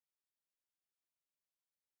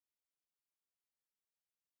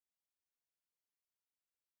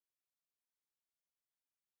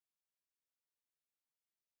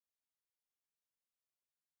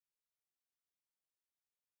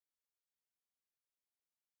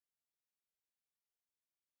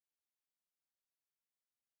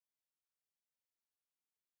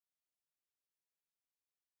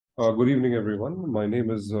Good evening, everyone. My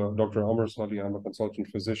name is Dr. Amr Salih. I'm a consultant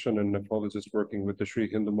physician and nephrologist working with the Sri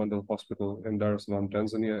Hindu Mandal Hospital in Dar es Salaam,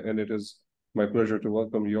 Tanzania, and it is my pleasure to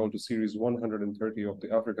welcome you all to Series 130 of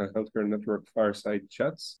the Africa Healthcare Network Fireside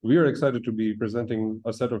Chats. We are excited to be presenting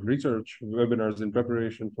a set of research webinars in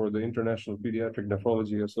preparation for the International Pediatric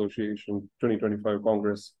Nephrology Association 2025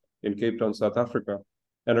 Congress in Cape Town, South Africa,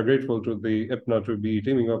 and are grateful to the IPNA to be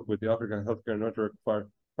teaming up with the Africa Healthcare Network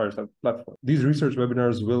Fireside platform. These research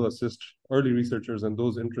webinars will assist early researchers and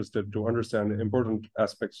those interested to understand important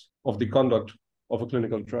aspects of the conduct of a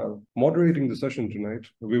clinical trial. Moderating the session tonight,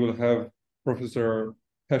 we will have Professor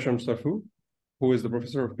Hesham Safu, who is the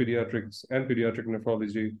Professor of Pediatrics and Pediatric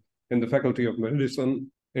Nephrology in the Faculty of Medicine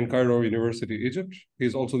in Cairo University, Egypt. He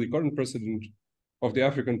is also the current president of the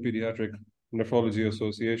African Pediatric Nephrology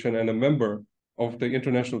Association and a member of the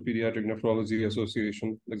International Pediatric Nephrology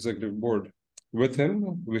Association Executive Board. With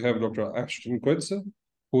him, we have Dr. Ashton Coetzee,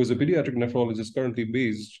 who is a pediatric nephrologist currently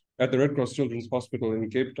based at the Red Cross Children's Hospital in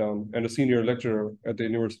Cape Town and a senior lecturer at the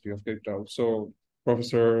University of Cape Town. So,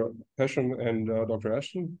 Professor Hesham and Dr.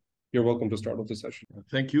 Ashton, you're welcome to start off the session.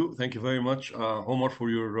 Thank you. Thank you very much, Omar, for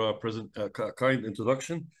your kind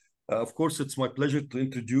introduction. Of course, it's my pleasure to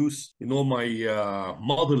introduce, my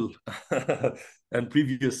model and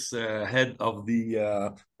previous head of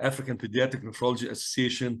the African Pediatric Nephrology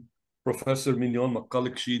Association, Professor Mignon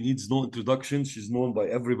McCulloch. She needs no introduction. She's known by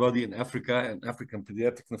everybody in Africa and African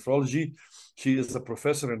pediatric nephrology. She is a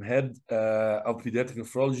professor and head of pediatric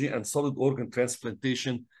nephrology and solid organ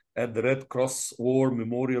transplantation at the Red Cross War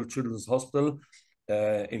Memorial Children's Hospital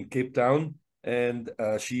in Cape Town. And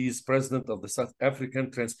she is president of the South African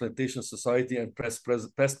Transplantation Society and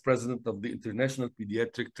past president of the International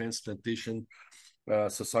Pediatric Transplantation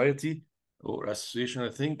Society or association, I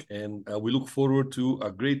think, and we look forward to a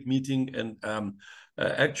great meeting. And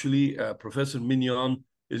actually, Professor Mignon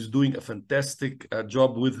is doing a fantastic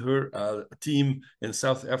job with her team in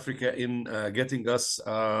South Africa in getting us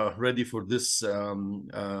ready for this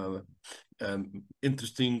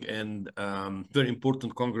interesting and very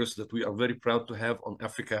important Congress that we are very proud to have on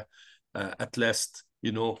Africa at last,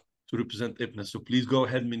 to represent IPNA. So please go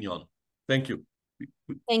ahead, Mignon. Thank you.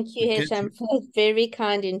 Thank you, Hesham, for a very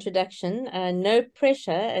kind introduction. No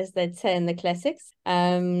pressure, as they'd say in the classics.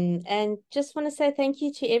 And just want to say thank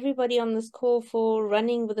you to everybody on this call for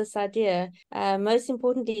running with this idea. Most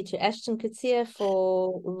importantly, to Ashton Coetzee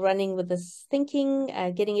for running with this thinking,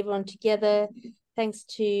 getting everyone together. Thanks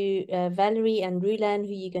to Valerie and Rulan,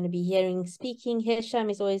 who you're going to be hearing speaking.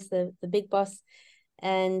 Hesham is always the big boss.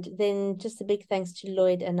 And then just a big thanks to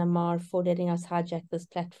Lloyd and Amar for letting us hijack this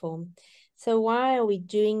platform. So why are we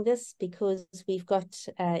doing this? Because we've got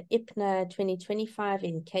IPNA 2025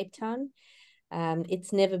 in Cape Town.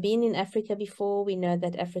 It's never been in Africa before. We know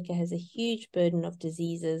that Africa has a huge burden of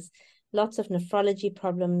diseases, lots of nephrology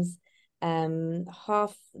problems.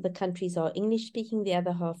 Half the countries are English speaking, the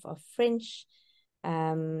other half are French.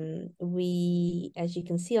 We, as you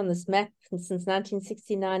can see on this map, since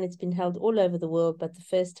 1969, it's been held all over the world, but the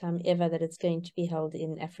first time ever that it's going to be held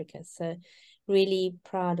in Africa. So really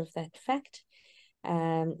proud of that fact.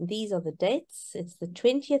 These are the dates. It's the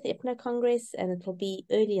 20th IPNA Congress, and it will be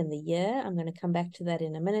early in the year. I'm going to come back to that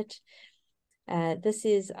in a minute. This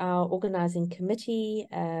is our organizing committee.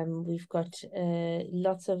 We've got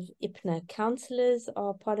lots of IPNA counselors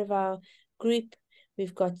are part of our group.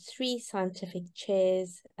 We've got 3 scientific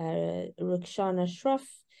chairs, Ruxana Schroff,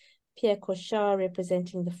 Pierre Cochard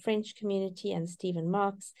representing the French community, and Stephen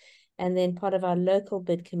Marks. And then part of our local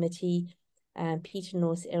bid committee, Peter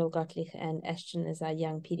Norse, Errol Gottlich, and Ashton as our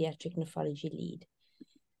young pediatric nephrology lead.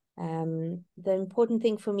 The important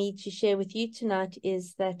thing for me to share with you tonight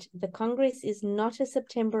is that the Congress is not a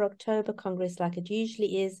September-October Congress like it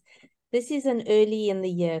usually is. This is an early in the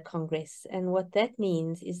year Congress. And what that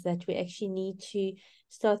means is that we actually need to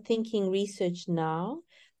start thinking research now.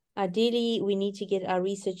 Ideally, we need to get our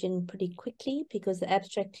research in pretty quickly because the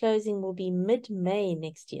abstract closing will be mid-May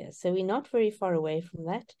next year. So we're not very far away from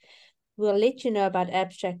that. We'll let you know about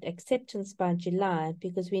abstract acceptance by July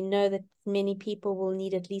because we know that many people will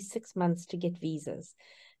need at least 6 months to get visas.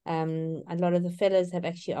 A lot of the fellows have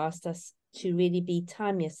actually asked us to really be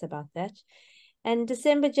timeous about that. And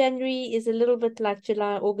December, January is a little bit like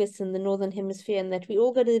July, August in the Northern Hemisphere, in that we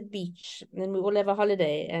all go to the beach and we all have a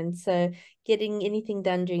holiday. And so getting anything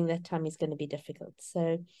done during that time is going to be difficult.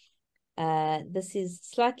 So this is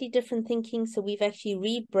slightly different thinking. So we've actually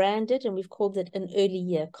rebranded and we've called it an early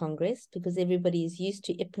year Congress because everybody is used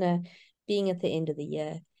to IPNA being at the end of the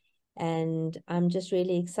year. And I'm just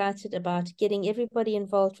really excited about getting everybody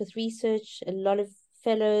involved with research. A lot of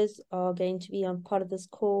fellows are going to be on part of this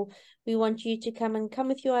call. We want you to come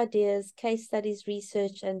with your ideas, case studies,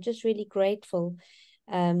 research, and just really grateful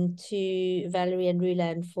to Valerie and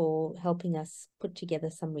Rulan for helping us put together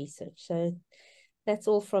some research. So that's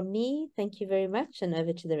all from me. Thank you very much, and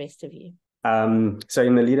over to the rest of you. So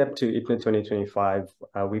in the lead up to IPNA 2025,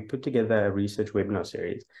 we put together a research webinar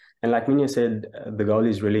series. And like Mignon said, the goal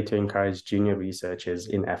is really to encourage junior researchers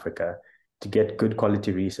in Africa to get good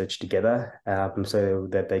quality research together so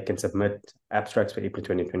that they can submit abstracts for IPNA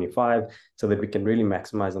 2025 so that we can really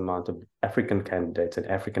maximize the amount of African candidates and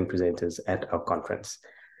African presenters at our conference.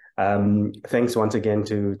 Thanks once again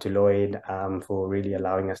to Lloyd for really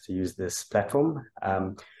allowing us to use this platform.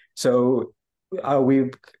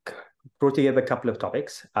 We've brought together a couple of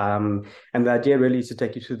topics, and the idea really is to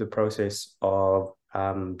take you through the process of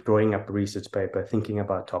drawing up a research paper, thinking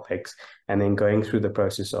about topics, and then going through the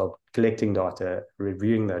process of collecting data,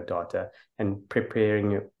 reviewing that data, and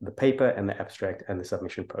preparing the paper and the abstract and the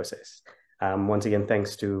submission process. Once again,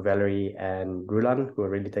 thanks to Valerie and Rulan, who are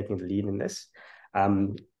really taking the lead in this.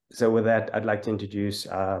 So with that, I'd like to introduce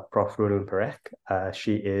Prof. Rulan Parekh.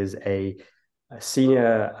 She is a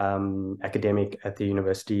senior academic at the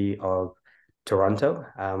University of Toronto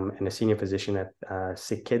and a senior physician at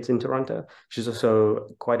FrCPCH in Toronto. She's also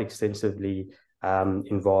quite extensively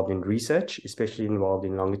involved in research, especially involved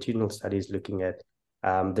in longitudinal studies looking at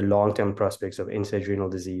the long-term prospects of end-stage renal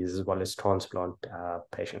disease as well as transplant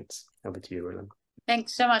patients. Over to you, Rulan.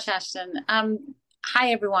 Thanks so much, Ashton.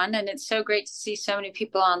 Hi, everyone, and it's so great to see so many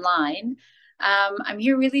people online. I'm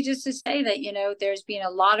here really just to say that, you know, there's been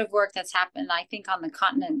a lot of work that's happened, I think, on the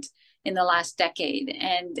continent in the last decade.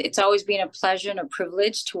 And it's always been a pleasure and a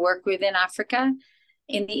privilege to work within Africa.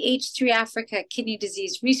 In the H3 Africa Kidney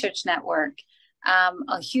Disease Research Network,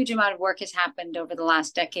 a huge amount of work has happened over the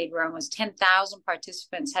last decade where almost 10,000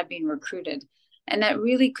 participants have been recruited. And that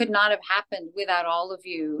really could not have happened without all of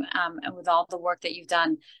you and with all the work that you've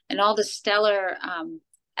done and all the stellar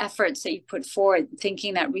efforts that you put forward,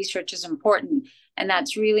 thinking that research is important. And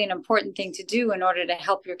that's really an important thing to do in order to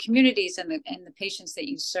help your communities and the patients that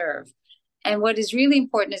you serve. And what is really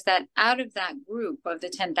important is that out of that group of the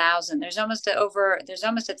 10,000, there's almost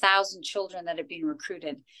 1,000 children that have been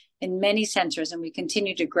recruited in many centers, and we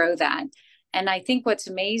continue to grow that. And I think what's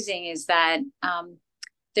amazing is that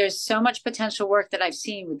there's so much potential work that I've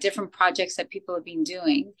seen with different projects that people have been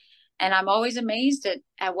doing. And I'm always amazed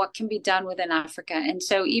at what can be done within Africa. And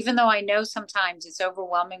so even though I know sometimes it's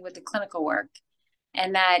overwhelming with the clinical work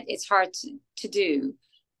and that it's hard to do,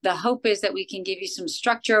 the hope is that we can give you some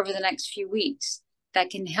structure over the next few weeks that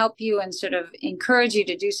can help you and sort of encourage you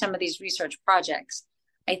to do some of these research projects.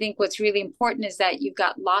 I think what's really important is that you've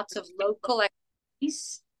got lots of local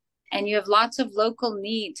expertise and you have lots of local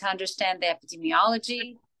need to understand the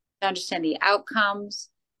epidemiology, to understand the outcomes,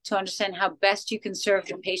 to understand how best you can serve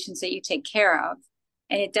the patients that you take care of.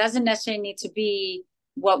 And it doesn't necessarily need to be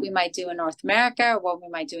what we might do in North America or what we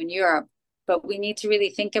might do in Europe, but we need to really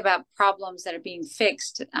think about problems that are being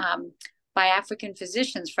fixed by African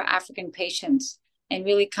physicians for African patients and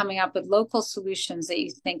really coming up with local solutions that you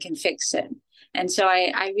think can fix it. And so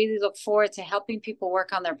I really look forward to helping people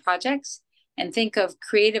work on their projects and think of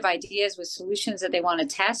creative ideas with solutions that they want to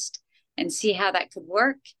test and see how that could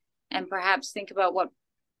work, and perhaps think about what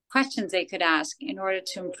questions they could ask in order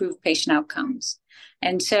to improve patient outcomes.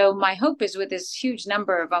 And so my hope is with this huge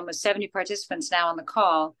number of almost 70 participants now on the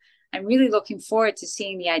call, I'm really looking forward to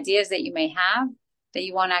seeing the ideas that you may have that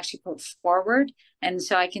you want to actually put forward. And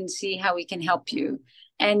so I can see how we can help you.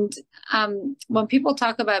 And when people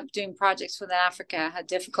talk about doing projects within Africa, how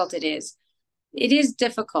difficult it is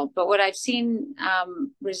difficult. But what I've seen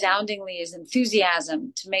resoundingly is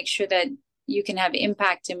enthusiasm to make sure that you can have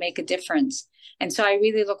impact and make a difference. And so I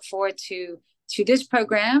really look forward to this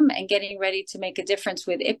program and getting ready to make a difference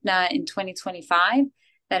with IPNA in 2025,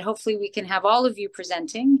 that hopefully we can have all of you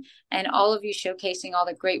presenting and all of you showcasing all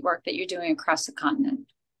the great work that you're doing across the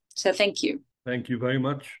continent. So thank you. Thank you very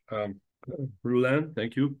much, Rulan.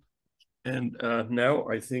 Thank you. And now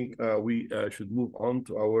I think we should move on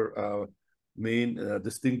to our main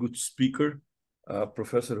distinguished speaker,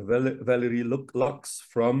 Professor Valerie Luyckx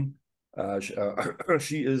from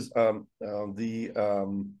she is the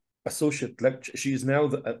associate lecturer. She is now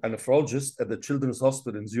a nephrologist at the Children's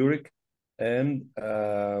Hospital in Zurich, and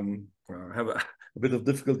have a bit of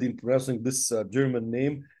difficulty in pronouncing this German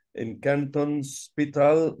name, in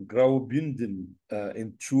Kantonsspital Graubünden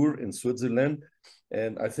in Chur in Switzerland.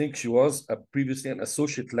 And I think she was previously an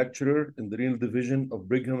associate lecturer in the renal division of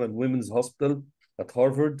Brigham and Women's Hospital at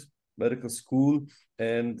Harvard Medical School,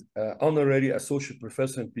 and honorary associate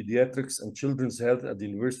professor in pediatrics and children's health at the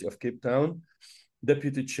University of Cape Town.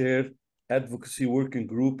 Deputy Chair, Advocacy Working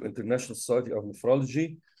Group, International Society of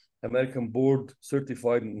Nephrology, American Board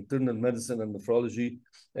Certified in Internal Medicine and Nephrology,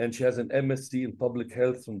 and she has an MSc in Public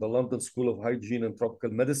Health from the London School of Hygiene and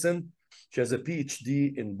Tropical Medicine. She has a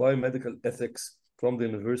PhD in Biomedical Ethics from the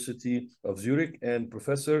University of Zurich, and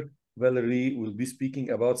Professor Valerie will be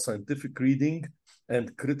speaking about scientific reading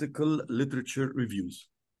and critical literature reviews.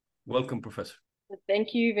 Welcome, Professor.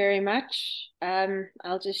 Thank you very much.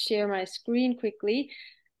 I'll just share my screen quickly.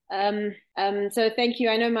 So thank you.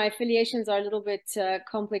 I know my affiliations are a little bit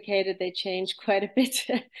complicated. They change quite a bit,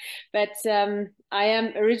 but I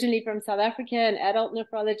am originally from South Africa, an adult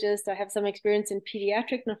nephrologist. I have some experience in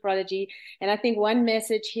pediatric nephrology. And I think one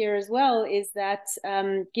message here as well is that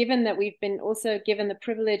given that we've been also given the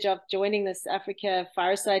privilege of joining this Africa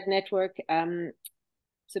Fireside Network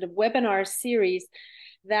sort of webinar series,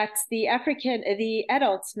 that the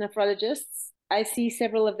adult nephrologists, I see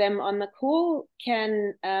several of them on the call,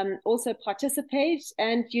 can also participate,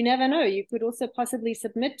 and you never know, you could also possibly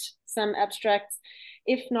submit some abstracts.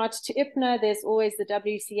 If not to IPNA, there's always the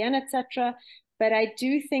WCN, etc. But I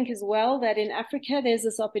do think as well that in Africa, there's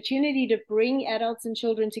this opportunity to bring adults and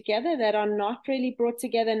children together that are not really brought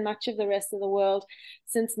together in much of the rest of the world,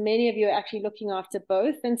 since many of you are actually looking after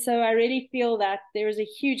both. And so I really feel that there is a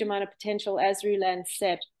huge amount of potential, as Rulan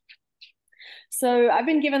said. So I've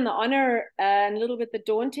been given the honor and a little bit the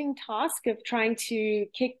daunting task of trying to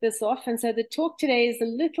kick this off. And so the talk today is a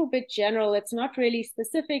little bit general. It's not really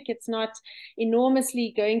specific. It's not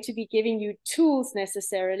enormously going to be giving you tools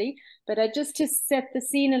necessarily, but just to set the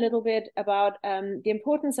scene a little bit about the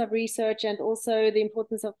importance of research and also the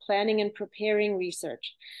importance of planning and preparing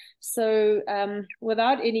research. So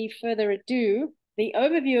without any further ado, the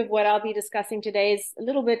overview of what I'll be discussing today is a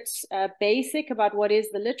little bit basic about what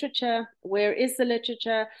is the literature, where is the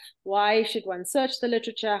literature, why should one search the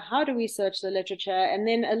literature, how do we search the literature, and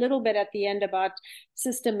then a little bit at the end about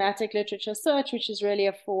systematic literature search, which is really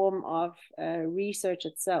a form of research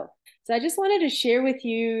itself. So I just wanted to share with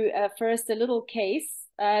you first a little case.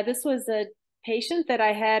 This was a patient that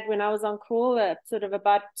I had when I was on call sort of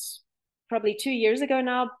about probably 2 years ago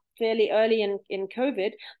now, fairly early in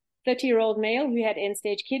COVID. 30-year-old male who had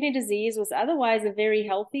end-stage kidney disease, was otherwise a very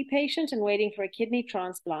healthy patient and waiting for a kidney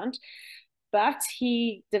transplant. But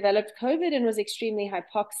he developed COVID and was extremely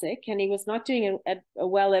hypoxic, and he was not doing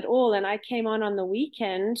well at all. And I came on the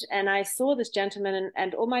weekend and I saw this gentleman,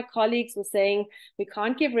 and all my colleagues were saying, we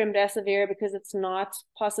can't give remdesivir because it's not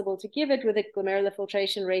possible to give it with a glomerular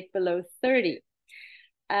filtration rate below 30.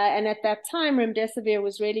 And at that time, remdesivir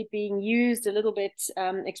was really being used a little bit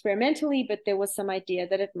experimentally, but there was some idea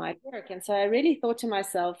that it might work. And so I really thought to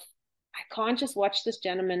myself, I can't just watch this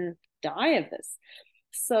gentleman die of this.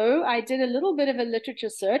 So I did a little bit of a literature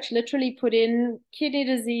search, literally put in kidney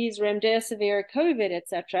disease, remdesivir, COVID,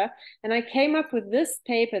 etc. And I came up with this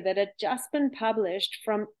paper that had just been published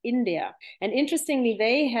from India. And interestingly,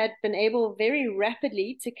 they had been able very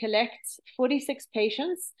rapidly to collect 46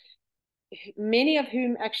 patients, many of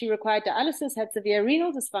whom actually required dialysis, had severe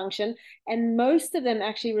renal dysfunction, and most of them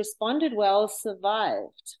actually responded well,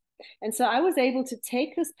 survived. And so I was able to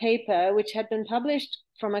take this paper, which had been published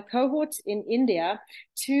from a cohort in India,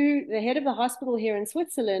 to the head of the hospital here in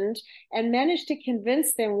Switzerland, and managed to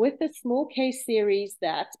convince them with a small case series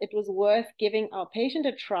that it was worth giving our patient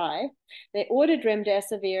a try. They ordered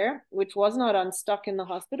remdesivir, which was not on stock in the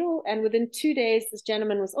hospital, and within 2 days, this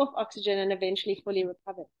gentleman was off oxygen and eventually fully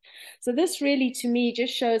recovered. So this really, to me,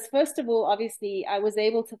 just shows, first of all, obviously, I was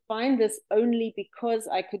able to find this only because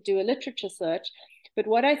I could do a literature search. But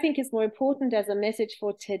what I think is more important as a message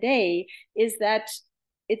for today is that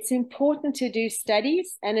it's important to do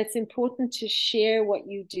studies, and it's important to share what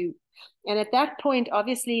you do. And at that point,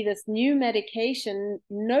 obviously, this new medication,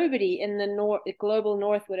 nobody in the global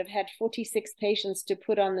north would have had 46 patients to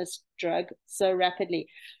put on this drug so rapidly.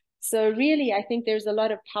 So really, I think there's a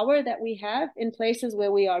lot of power that we have in places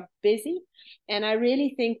where we are busy. And I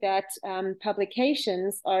really think that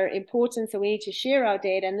publications are important. So we need to share our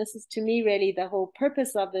data. And this is, to me, really the whole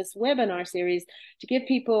purpose of this webinar series, to give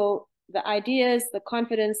people the ideas, the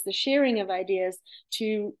confidence, the sharing of ideas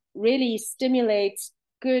to really stimulate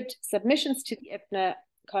good submissions to the IPNA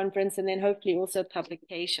conference, and then hopefully also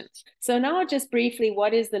publications. So now just briefly,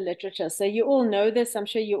 what is the literature? So you all know this, I'm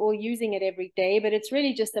sure you're all using it every day, but it's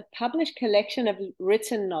really just a published collection of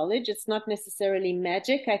written knowledge. It's not necessarily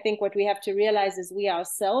magic. I think what we have to realize is we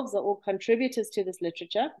ourselves are all contributors to this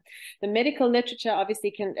literature. The medical literature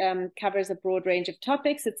obviously covers a broad range of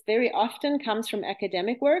topics. It's very often comes from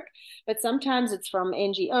academic work, but sometimes it's from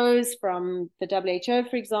NGOs, from the WHO,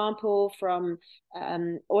 for example, from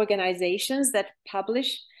organizations that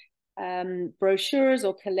publish brochures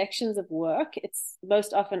or collections of work. It's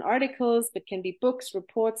most often articles, but can be books,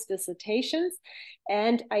 reports, dissertations.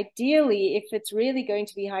 And ideally, if it's really going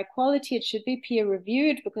to be high quality, it should be peer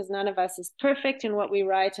reviewed, because none of us is perfect in what we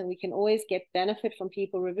write, and we can always get benefit from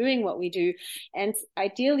people reviewing what we do. And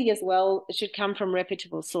ideally as well, it should come from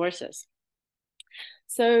reputable sources.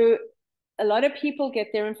 So a lot of people get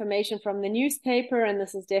their information from the newspaper, and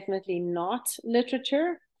this is definitely not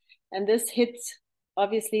literature. And this hits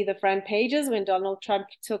obviously the front pages when Donald Trump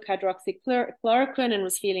took hydroxychloroquine and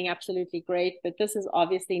was feeling absolutely great, but this is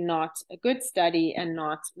obviously not a good study and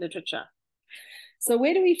not literature. So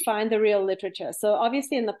where do we find the real literature? So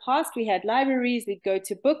obviously in the past we had libraries, we'd go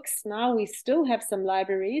to books. Now we still have some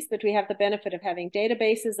libraries, but we have the benefit of having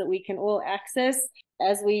databases that we can all access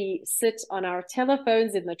as we sit on our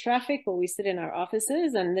telephones in the traffic, or we sit in our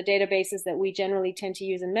offices. And the databases that we generally tend to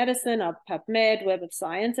use in medicine are PubMed, Web of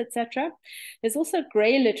Science, etc. There's also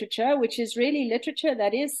gray literature, which is really literature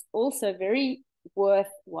that is also very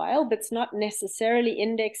worthwhile, but it's not necessarily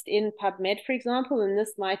indexed in PubMed, for example. And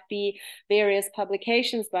this might be various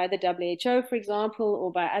publications by the WHO, for example,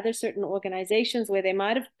 or by other certain organizations where they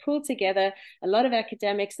might have pulled together a lot of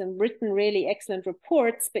academics and written really excellent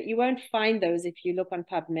reports, but you won't find those if you look on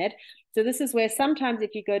PubMed. So this is where sometimes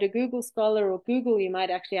if you go to Google Scholar or Google, you might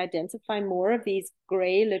actually identify more of these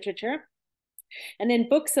gray literature. And then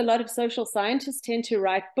books, a lot of social scientists tend to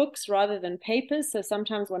write books rather than papers. So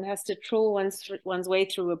sometimes one has to trawl one's way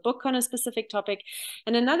through a book on a specific topic.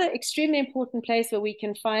 And another extremely important place where we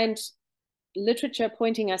can find literature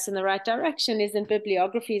pointing us in the right direction is in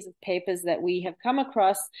bibliographies of papers that we have come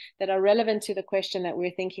across that are relevant to the question that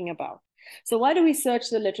we're thinking about. So why do we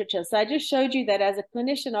search the literature? So I just showed you that as a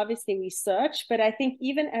clinician, obviously we search, but I think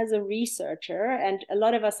even as a researcher, and a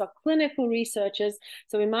lot of us are clinical researchers,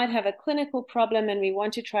 so we might have a clinical problem and we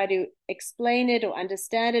want to try to explain it or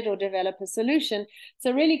understand it or develop a solution.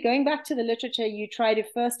 So really going back to the literature, you try to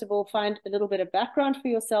first of all find a little bit of background for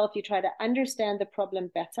yourself. You try to understand the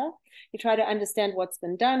problem better. You try to understand what's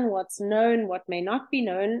been done, what's known, what may not be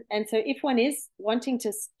known. And so if one is wanting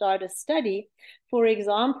to start a study, for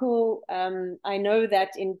example, I know that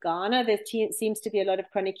in Ghana, there seems to be a lot of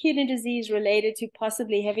chronic kidney disease related to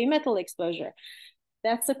possibly heavy metal exposure.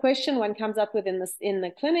 That's a question one comes up with in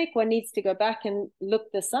the clinic. One needs to go back and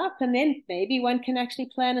look this up, and then maybe one can actually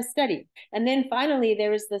plan a study. And then finally,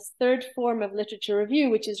 there is this third form of literature review,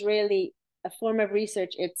 which is really a form of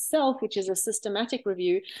research itself, which is a systematic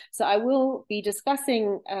review. So I will be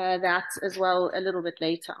discussing that as well a little bit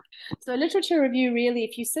later. So literature review, really,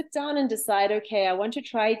 if you sit down and decide, okay, I want to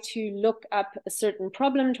try to look up a certain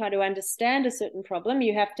problem, try to understand a certain problem,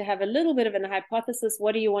 you have to have a little bit of an hypothesis.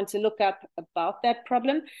 What do you want to look up about that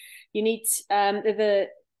problem? You need the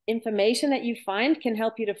information that you find can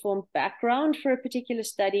help you to form background for a particular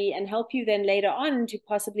study and help you then later on to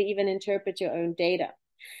possibly even interpret your own data.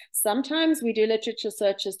 Sometimes we do literature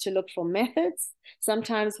searches to look for methods.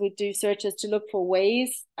 Sometimes we do searches to look for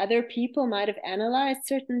ways other people might have analyzed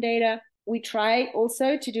certain data. We try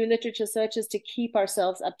also to do literature searches to keep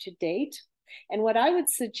ourselves up to date. And what I would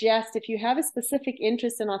suggest, if you have a specific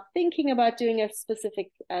interest and are thinking about doing a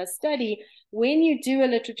specific study, when you do a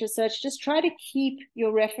literature search, just try to keep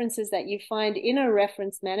your references that you find in a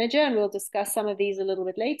reference manager, and we'll discuss some of these a little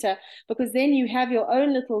bit later, because then you have your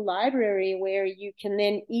own little library where you can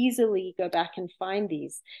then easily go back and find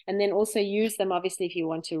these, and then also use them, obviously, if you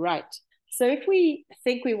want to write. So if we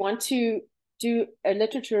think we want to do a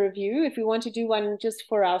literature review, if we want to do one just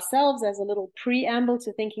for ourselves as a little preamble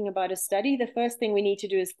to thinking about a study, the first thing we need to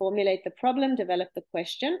do is formulate the problem, develop the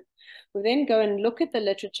question. We then go and look at the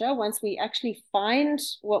literature. Once we actually find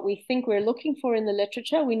what we think we're looking for in the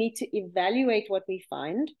literature, we need to evaluate what we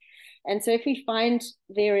find. And so if we find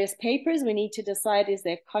various papers, we need to decide, is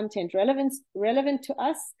their content relevant to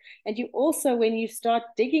us? And you also, when you start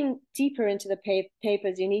digging deeper into the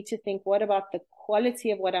papers, you need to think, what about the quality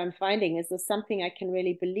of what I'm finding? Is this something I can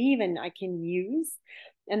really believe and I can use?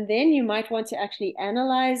 And then you might want to actually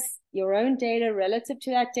analyze your own data relative to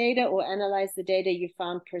that data, or analyze the data you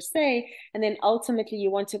found per se. And then ultimately you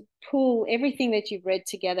want to pull everything that you've read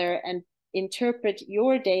together and interpret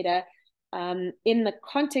your data in the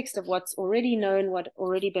context of what's already known, what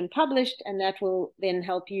already been published, and that will then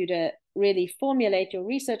help you to really formulate your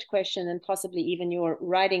research question and possibly even your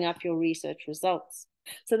writing up your research results.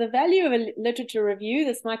 So the value of a literature review,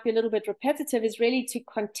 this might be a little bit repetitive, is really to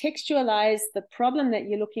contextualize the problem that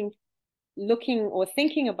you're looking or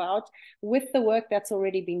thinking about with the work that's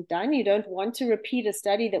already been done. You don't want to repeat a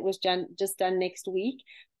study that was just done next week.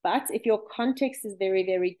 But if your context is very,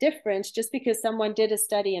 very different, just because someone did a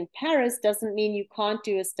study in Paris doesn't mean you can't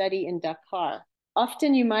do a study in Dakar.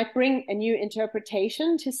 often you might bring a new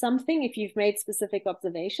interpretation to something if you've made specific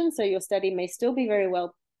observations, so your study may still be very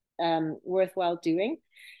well worthwhile doing.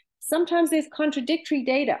 Sometimes there's contradictory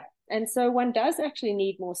data, and so one does actually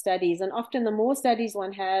need more studies, and often the more studies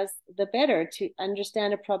one has, the better to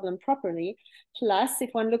understand a problem properly. Plus,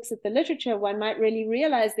 if one looks at the literature, one might really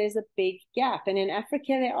realize there's a big gap, and in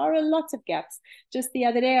Africa there are a lot of gaps. Just the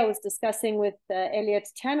other day I was discussing with Elliot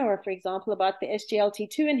Tanner, for example, about the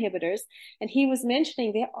SGLT2 inhibitors, and he was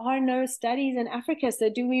mentioning there are no studies in Africa. So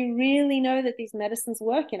do we really know that these medicines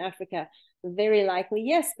work in Africa? Very likely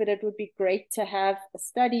yes, but it would be great to have a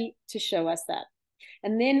study to show us that.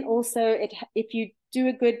 And then also, if you do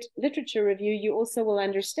a good literature review, you also will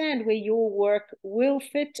understand where your work will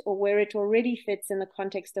fit or where it already fits in the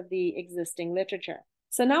context of the existing literature.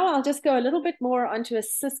 So now I'll just go a little bit more onto a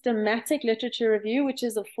systematic literature review, which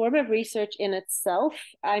is a form of research in itself.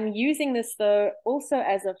 I'm using this, though, also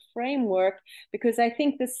as a framework, because I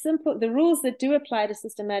think the rules that do apply to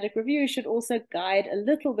systematic review should also guide a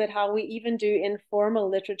little bit how we even do informal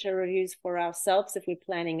literature reviews for ourselves if we're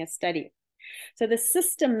planning a study. So the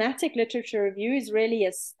systematic literature review is really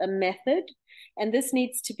a method, and this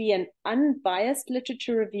needs to be an unbiased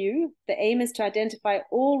literature review. The aim is to identify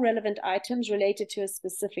all relevant items related to a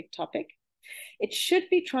specific topic. It should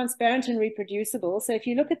be transparent and reproducible. So if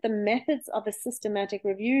you look at the methods of a systematic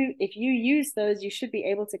review, if you use those, you should be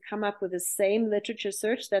able to come up with the same literature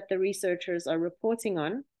search that the researchers are reporting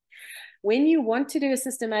on. When you want to do a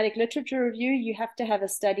systematic literature review, you have to have a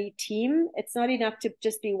study team. It's not enough to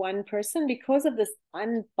just be one person because of this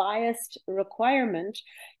unbiased requirement.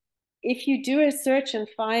 If you do a search and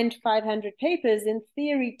find 500 papers, in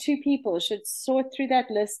theory, 2 people should sort through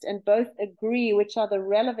that list and both agree which are the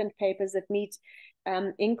relevant papers that meet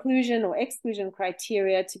inclusion or exclusion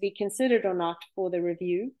criteria to be considered or not for the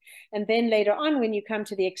review. And then later on, when you come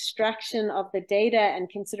to the extraction of the data and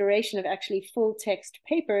consideration of actually full text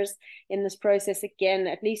papers in this process, again,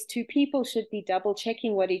 at least 2 people should be double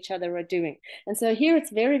checking what each other are doing. And so here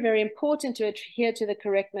it's very, very important to adhere to the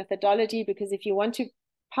correct methodology, because if you want to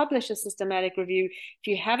publish a systematic review, if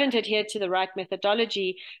you haven't adhered to the right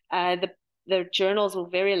methodology, the journals will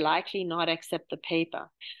very likely not accept the paper.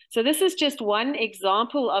 So this is just one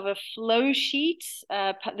example of a flow sheet.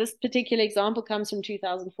 This particular example comes from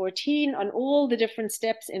 2014 on all the different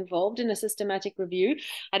steps involved in a systematic review.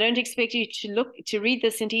 I don't expect you to read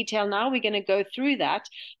this in detail now. We're going to go through that,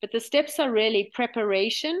 but the steps are really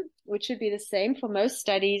preparation, which should be the same for most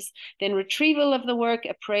studies, then retrieval of the work,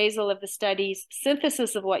 appraisal of the studies,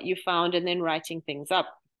 synthesis of what you found, and then writing things up.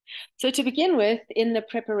 So to begin with, in the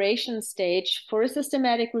preparation stage for a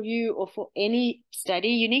systematic review or for any study,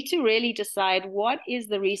 you need to really decide what is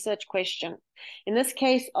the research question. In this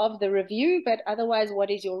case of the review, but otherwise,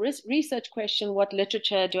 what is your research question? What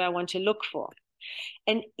literature do I want to look for?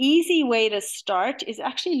 An easy way to start is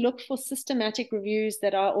actually look for systematic reviews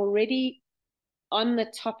that are already on the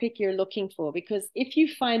topic you're looking for, because if you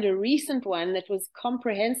find a recent one that was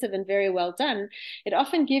comprehensive and very well done, it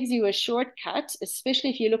often gives you a shortcut, especially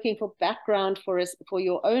if you're looking for background for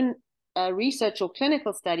your own research or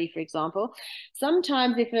clinical study, for example.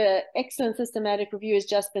 Sometimes if an excellent systematic review has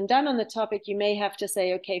just been done on the topic, you may have to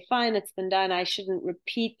say, okay, fine, it's been done, I shouldn't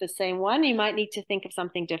repeat the same one. You might need to think of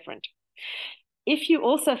something different. If you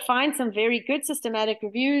also find some very good systematic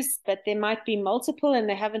reviews, but there might be multiple and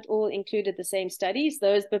they haven't all included the same studies,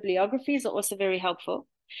 those bibliographies are also very helpful.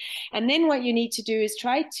 And then what you need to do is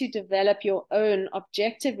try to develop your own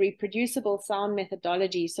objective, reproducible, sound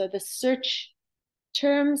methodology. So the search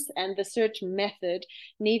terms and the search method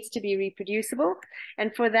needs to be reproducible.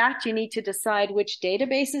 And for that, you need to decide which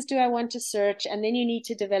databases do I want to search. And then you need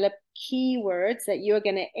to develop keywords that you're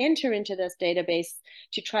going to enter into this database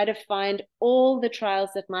to try to find all the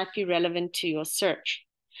trials that might be relevant to your search.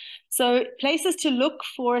 So places to look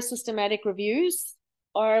for systematic reviews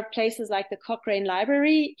are places like the Cochrane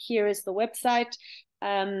Library. Here is the website.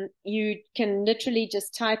 You can literally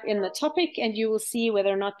just type in the topic and you will see whether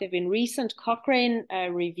or not there have been recent Cochrane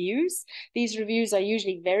reviews. These reviews are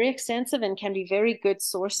usually very extensive and can be very good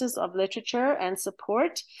sources of literature and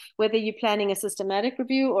support, whether you're planning a systematic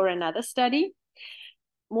review or another study.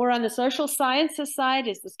 More on the social sciences side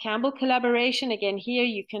is this Campbell collaboration. Again, here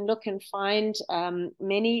you can look and find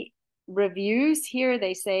many reviews. Here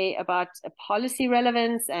they say about policy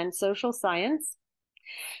relevance and social science.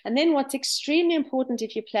 And then what's extremely important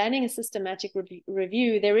if you're planning a systematic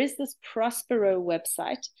review, there is this Prospero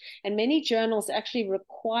website, and many journals actually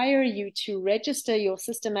require you to register your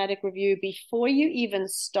systematic review before you even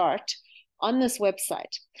start on this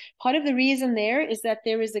website. Part of the reason there is that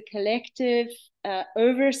there is a collective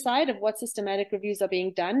oversight of what systematic reviews are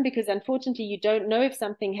being done, because unfortunately you don't know if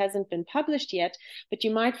something hasn't been published yet, but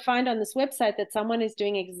you might find on this website that someone is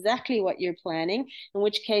doing exactly what you're planning, in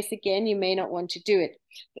which case, again, you may not want to do it.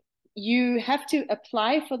 You have to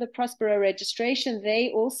apply for the Prospero registration. They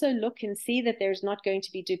also look and see that there's not going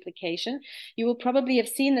to be duplication. You will probably have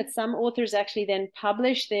seen that some authors actually then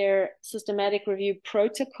publish their systematic review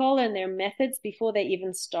protocol and their methods before they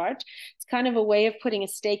even start. It's kind of a way of putting a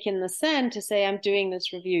stake in the sand to say, I'm doing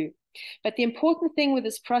this review. But the important thing with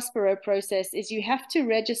this Prospero process is you have to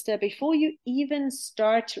register before you even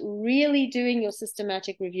start really doing your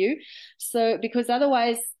systematic review. So, because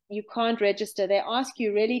otherwise, you can't register. They ask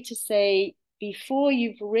you really to say, before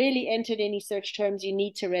you've really entered any search terms, you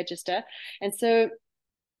need to register. And so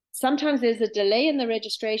sometimes there's a delay in the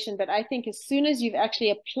registration, but I think as soon as you've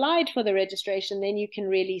actually applied for the registration, then you can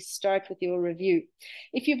really start with your review.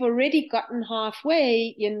 If you've already gotten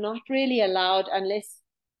halfway, you're not really allowed, unless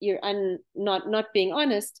you're not being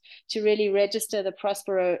honest, to really register the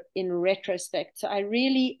Prospero in retrospect. So I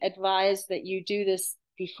really advise that you do this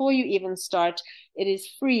before you even start. It is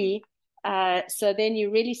free. So then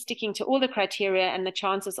you're really sticking to all the criteria, and the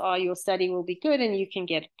chances are your study will be good and you can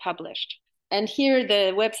get published. And here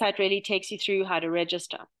the website really takes you through how to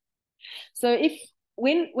register. So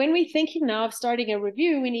when we're thinking now of starting a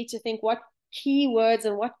review, we need to think what keywords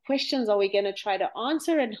and what questions are we going to try to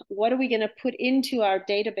answer, and what are we going to put into our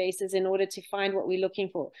databases in order to find what we're looking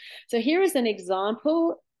for. So here is an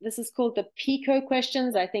example. This is called the PICO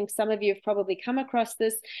questions. I think some of you have probably come across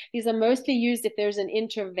this. These are mostly used if there's an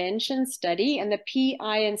intervention study, and the P,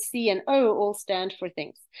 I, and C, and O all stand for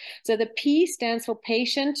things. So the P stands for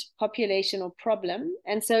patient, population, or problem.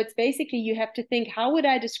 And so it's basically, you have to think, how would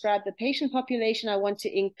I describe the patient population I want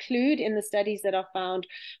to include in the studies that are found?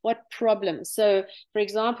 What problems? So, for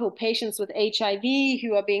example, patients with HIV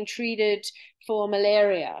who are being treated for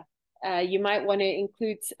malaria. You might want to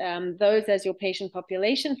include those as your patient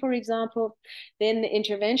population, for example. Then the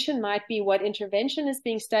intervention might be what intervention is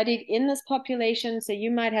being studied in this population. So you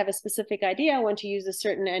might have a specific idea. I want to use a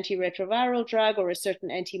certain antiretroviral drug or a certain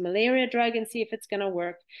anti-malaria drug and see if it's going to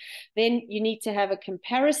work. Then you need to have a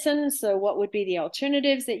comparison. So what would be the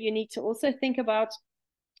alternatives that you need to also think about?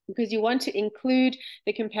 Because you want to include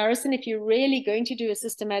the comparison. If you're really going to do a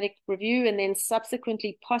systematic review and then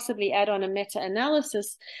subsequently possibly add on a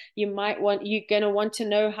meta-analysis, you're going to want to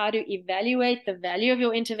know how to evaluate the value of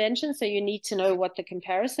your intervention. So you need to know what the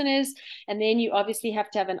comparison is. And then you obviously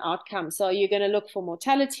have to have an outcome. So you're going to look for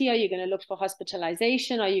mortality. Are you going to look for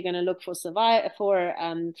hospitalization? Are you going to look for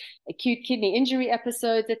acute kidney injury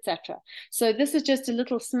episodes, etc.? So this is just a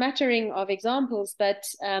little smattering of examples. But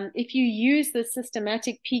if you use the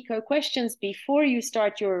systematic PICO questions before you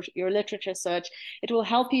start your literature search, it will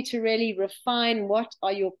help you to really refine what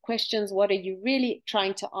are your questions, what are you really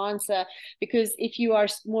trying to answer, because if you are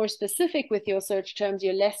more specific with your search terms,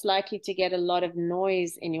 you're less likely to get a lot of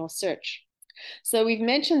noise in your search. So we've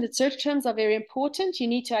mentioned that search terms are very important. You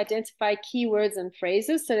need to identify keywords and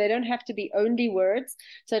phrases, so they don't have to be only words.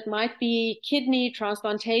 So it might be kidney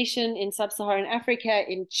transplantation in sub-Saharan Africa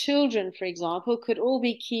in children, for example, could all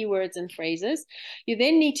be keywords and phrases. You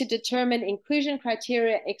then need to determine inclusion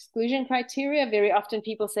criteria, exclusion criteria. Very often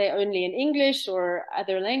people say only in English or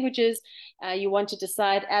other languages. You want to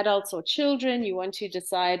decide adults or children. You want to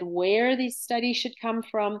decide where these studies should come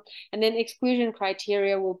from. And then exclusion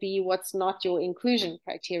criteria will be what's not your inclusion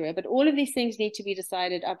criteria. But all of these things need to be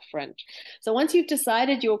decided up front. So once you've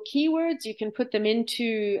decided your keywords, you can put them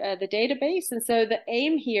into the database. And so the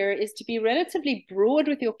aim here is to be relatively broad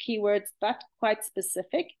with your keywords, but quite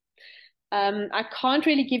specific. I can't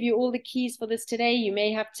really give you all the keys for this today. You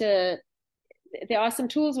may have to, there are some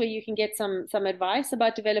tools where you can get some advice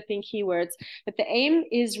about developing keywords, but the aim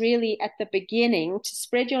is really at the beginning to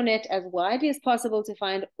spread your net as widely as possible to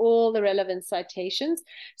find all the relevant citations.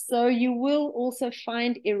 So you will also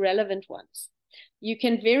find irrelevant ones. You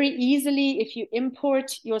can very easily, if you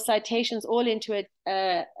import your citations all into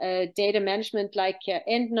a data management like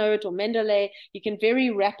EndNote or Mendeley, you can very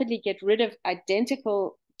rapidly get rid of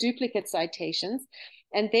identical duplicate citations.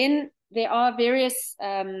 And then there are various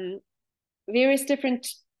different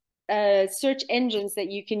search engines that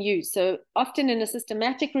you can use. So often in a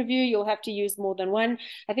systematic review, you'll have to use more than one.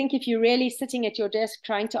 I think if you're really sitting at your desk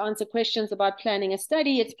trying to answer questions about planning a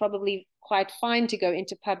study, it's probably quite fine to go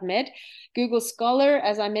into PubMed. Google Scholar,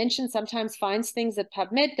 as I mentioned, sometimes finds things that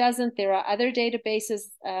PubMed doesn't. There are other databases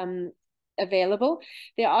available.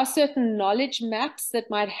 There are certain knowledge maps that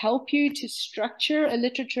might help you to structure a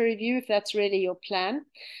literature review if that's really your plan.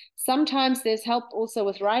 Sometimes there's help also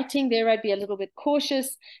with writing. There I'd be a little bit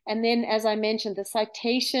cautious. And then, as I mentioned, the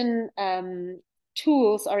citation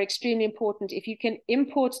tools are extremely important. If you can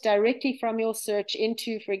import directly from your search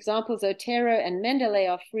into, for example, Zotero and Mendeley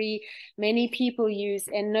are free. Many people use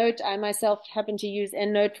EndNote. I myself happen to use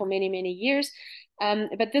EndNote for many, many years.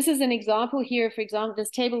 But this is an example here. For example,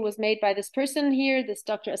 this table was made by this person here, this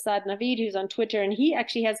Dr. Asad Naveed, who's on Twitter, and he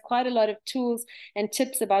actually has quite a lot of tools and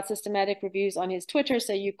tips about systematic reviews on his Twitter,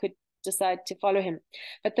 so you could decide to follow him.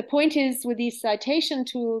 But the point is, with these citation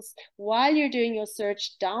tools, while you're doing your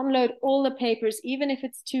search, download all the papers, even if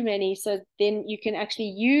it's too many, so then you can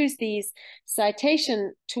actually use these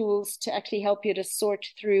citation tools to actually help you to sort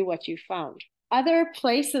through what you found. Other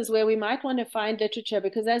places where we might want to find literature,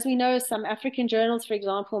 because as we know, some African journals, for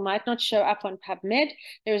example, might not show up on PubMed.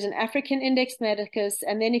 There's an African Index Medicus,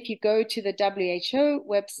 and then if you go to the WHO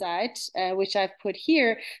website, which I've put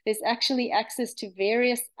here, there's actually access to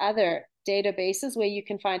various other databases where you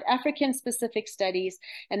can find African-specific studies.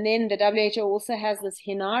 And then the WHO also has this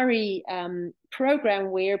Hinari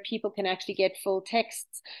program where people can actually get full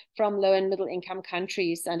texts from low and middle income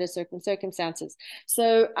countries under certain circumstances.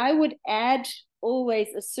 So I would add always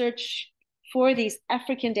a search for these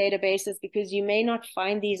African databases, because you may not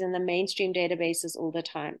find these in the mainstream databases all the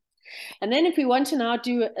time. And then if we want to now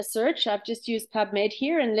do a search, I've just used PubMed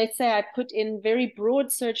here, and let's say I put in very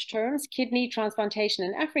broad search terms, kidney transplantation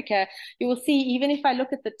in Africa, you will see, even if I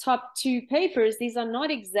look at the top 2 papers, these are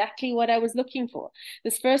not exactly what I was looking for.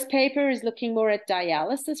 This first paper is looking more at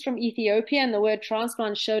dialysis from Ethiopia, and the word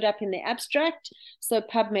transplant showed up in the abstract, so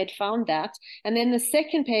PubMed found that. And then the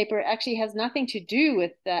second paper actually has nothing to do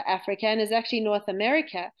with Africa and is actually North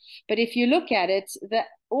America. But if you look at it, the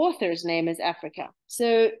author's name is Africa.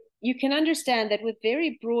 So you can understand that with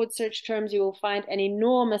very broad search terms, you will find an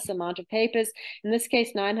enormous amount of papers, in this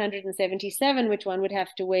case, 977, which one would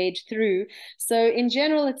have to wade through. So in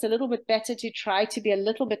general, it's a little bit better to try to be a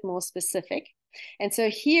little bit more specific. And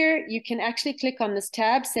so here you can actually click on this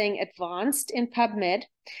tab saying advanced in PubMed.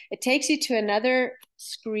 It takes you to another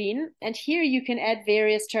screen, and here you can add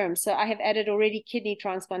various terms. So I have added already kidney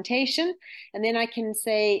transplantation, and then I can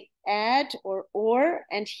say add or,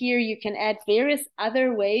 and here you can add various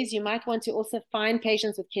other ways. You might want to also find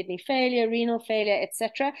patients with kidney failure, renal failure,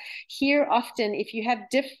 etc. Here, often, if you have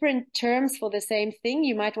different terms for the same thing,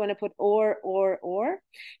 you might want to put or.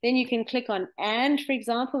 Then you can click on and, for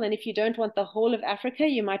example, and if you don't want the whole of Africa,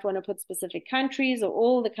 you might want to put specific countries or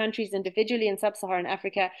all the countries individually in sub-Saharan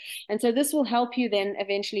Africa. And so this will help you then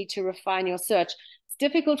eventually to refine your search. It's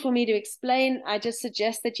difficult for me to explain. I just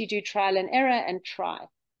suggest that you do trial and error and try.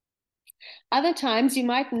 Other times you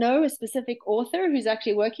might know a specific author who's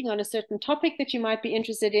actually working on a certain topic that you might be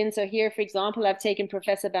interested in. So here, for example, I've taken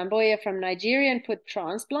Professor Bamboya from Nigeria and put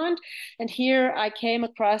transplant. And here I came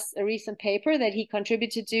across a recent paper that he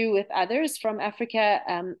contributed to with others from Africa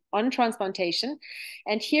on transplantation.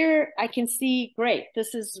 And here I can see, great,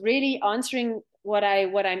 this is really answering what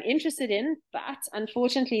I'm interested in, but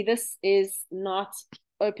unfortunately this is not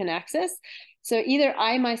open access. So either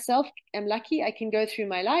I myself am lucky, I can go through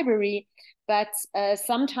my library, but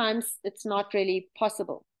sometimes it's not really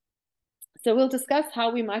possible. So we'll discuss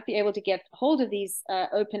how we might be able to get hold of these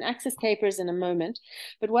open access papers in a moment.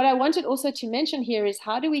 But what I wanted also to mention here is,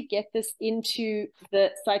 how do we get this into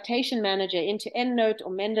the citation manager, into EndNote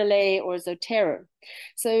or Mendeley or Zotero?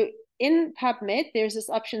 So in PubMed, there's this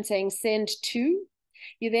option saying send to.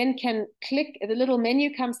 You then can click, the little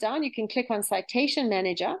menu comes down, you can click on Citation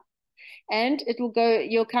Manager, and it will go,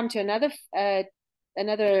 you'll come to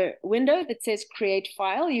another window that says create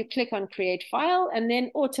file. You click on create file, and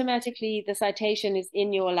then automatically the citation is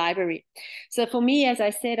in your library. So for me, as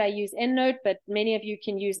I said, I use EndNote, but many of you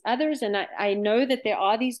can use others. And I know that there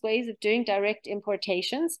are these ways of doing direct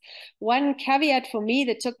importations. One caveat for me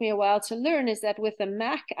that took me a while to learn is that with a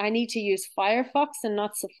Mac, I need to use Firefox and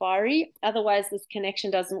not Safari. Otherwise, this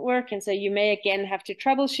connection doesn't work. And so you may again have to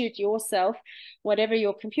troubleshoot yourself, whatever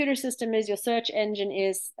your computer system is, your search engine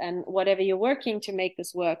is, and whatever you're working to make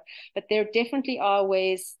this work. But there definitely are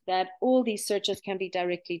ways that all these searches can be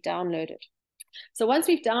directly downloaded. So once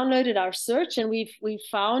we've downloaded our search and we've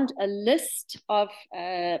found a list of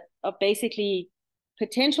basically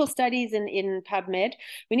potential studies in PubMed,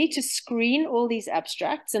 we need to screen all these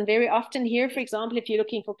abstracts. And very often here, for example, if you're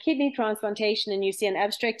looking for kidney transplantation and you see an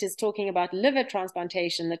abstract is talking about liver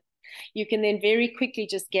transplantation, that you can then very quickly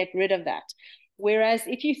just get rid of that. Whereas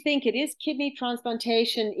if you think it is kidney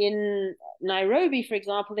transplantation in Nairobi, for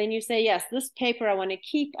example, then you say, yes, this paper I want to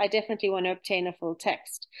keep. I definitely want to obtain a full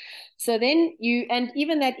text. So then and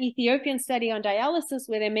even that Ethiopian study on dialysis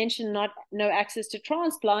where they mentioned no access to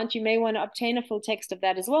transplant, you may want to obtain a full text of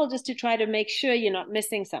that as well, just to try to make sure you're not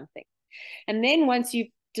missing something. And then once you've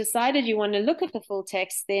decided you want to look at the full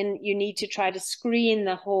text, then you need to try to screen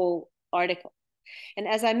the whole article. And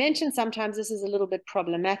as I mentioned, sometimes this is a little bit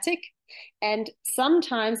problematic. And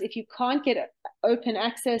sometimes if you can't get open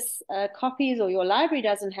access copies or your library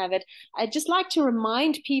doesn't have it, I'd just like to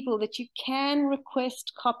remind people that you can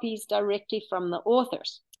request copies directly from the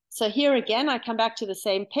authors. So here again, I come back to the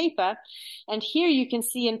same paper. And here you can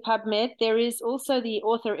see in PubMed, there is also the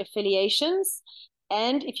author affiliations.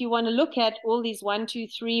 And if you want to look at all these 1, 2,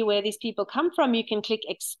 3, where these people come from, you can click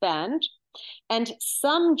expand. And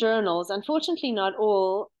some journals, unfortunately not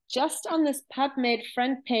all, just on this PubMed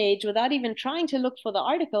front page, without even trying to look for the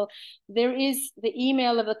article, there is the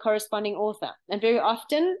email of the corresponding author. And very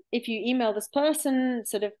often, if you email this person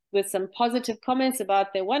sort of with some positive comments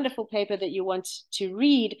about their wonderful paper that you want to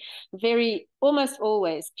read, almost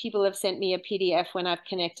always, people have sent me a PDF when I've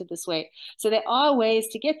connected this way. So there are ways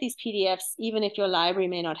to get these PDFs, even if your library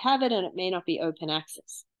may not have it and it may not be open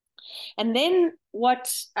access. And then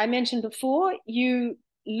what I mentioned before, you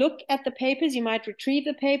look at the papers, you might retrieve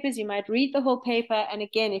the papers, you might read the whole paper. And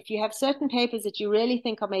again, if you have certain papers that you really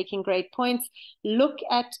think are making great points, look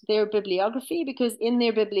at their bibliography, because in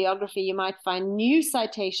their bibliography, you might find new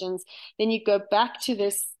citations. Then you go back to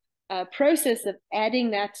this process of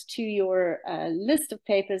adding that to your list of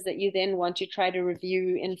papers that you then want to try to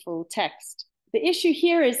review in full text. The issue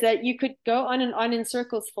here is that you could go on and on in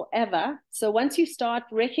circles forever. So once you start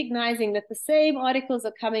recognizing that the same articles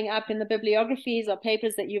are coming up in the bibliographies or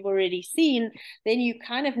papers that you've already seen, then you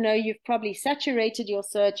kind of know you've probably saturated your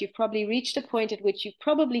search. You've probably reached a point at which you've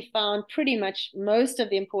probably found pretty much most of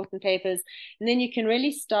the important papers. And then you can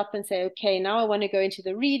really stop and say, okay, now I want to go into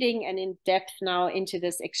the reading and in depth now into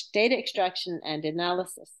this data extraction and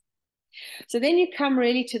analysis. So then you come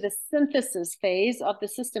really to the synthesis phase of the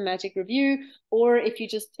systematic review, or if you're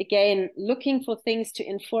just, again, looking for things to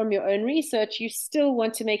inform your own research, you still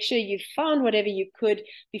want to make sure you've found whatever you could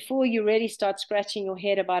before you really start scratching your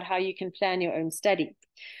head about how you can plan your own study.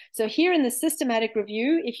 So here in the systematic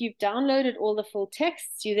review, if you've downloaded all the full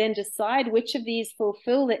texts, you then decide which of these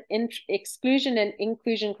fulfill the exclusion and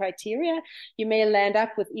inclusion criteria. You may land up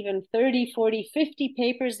with even 30, 40, 50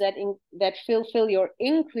 papers that fulfill your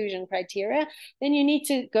inclusion criteria. Then you need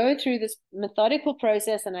to go through this methodical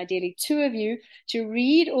process, and ideally 2 of you, to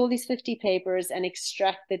read all these 50 papers and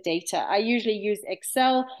extract the data. I usually use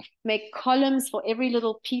Excel, make columns for every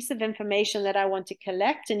little piece of information that I want to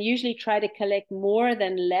collect, and usually try to collect more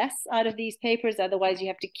than less out of these papers. Otherwise, you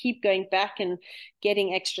have to keep going back and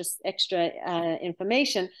getting extra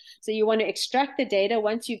information. So you want to extract the data.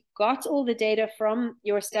 Once you've got all the data from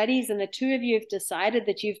your studies and the 2 of you have decided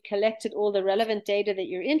that you've collected all the relevant data that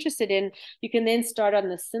you're interested in, you can then start on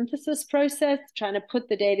the synthesis process, trying to put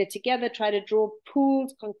the data together, try to draw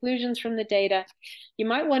pooled conclusions from the data. You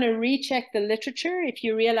might want to recheck the literature. If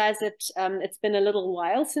you realize that it's been a little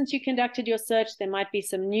while since you conducted your search, there might be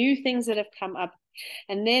some new things that have come up.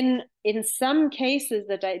 And then in some cases,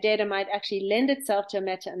 the data might actually lend itself to a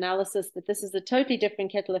meta-analysis, but this is a totally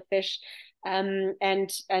different kettle of fish. And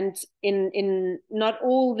in not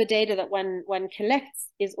all the data that one collects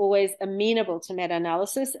is always amenable to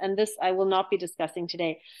meta-analysis. And this I will not be discussing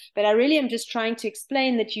today. But I really am just trying to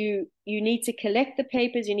explain that you need to collect the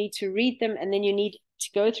papers, you need to read them, and then you need to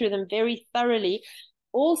go through them very thoroughly.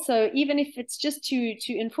 Also, even if it's just to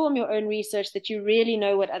inform your own research, that you really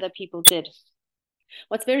know what other people did.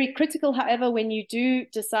 What's very critical, however, when you do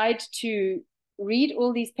decide to read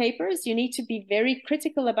all these papers, you need to be very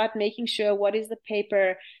critical about making sure what is the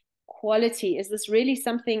paper quality. Is this really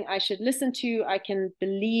something I should listen to, I can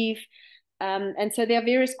believe? And so there are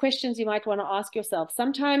various questions you might want to ask yourself.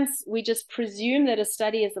 Sometimes we just presume that a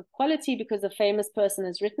study is of quality because a famous person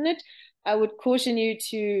has written it. I would caution you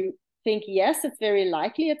to think, yes, it's very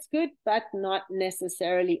likely it's good, but not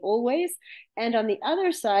necessarily always. And on the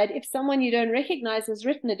other side, if someone you don't recognize has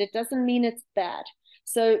written it, it doesn't mean it's bad.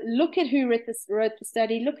 So look at who wrote the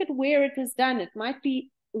study, look at where it was done. It might be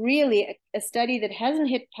really a study that hasn't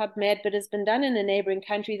hit PubMed but has been done in a neighboring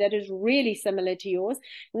country that is really similar to yours,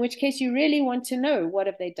 in which case you really want to know what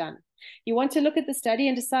have they done. You want to look at the study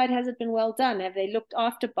and decide, has it been well done? Have they looked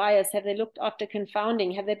after bias? Have they looked after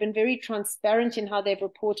confounding? Have they been very transparent in how they've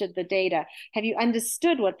reported the data? Have you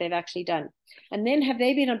understood what they've actually done? And then have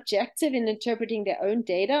they been objective in interpreting their own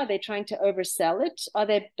data? Are they trying to oversell it? Are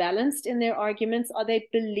they balanced in their arguments? Are they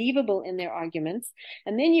believable in their arguments?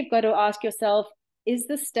 And then you've got to ask yourself, is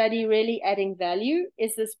the study really adding value?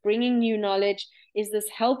 Is this bringing new knowledge? Is this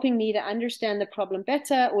helping me to understand the problem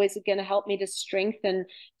better? Or is it going to help me to strengthen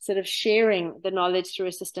sort of sharing the knowledge through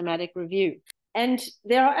a systematic review? And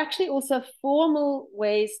there are actually also formal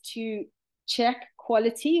ways to check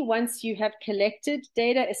quality once you have collected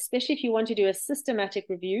data, especially if you want to do a systematic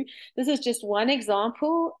review. This is just one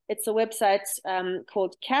example. It's a website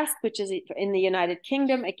called CASP, which is in the United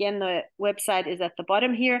Kingdom. Again, the website is at the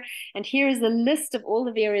bottom here. And here is a list of all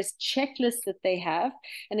the various checklists that they have.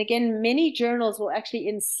 And again, many journals will actually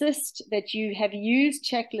insist that you have used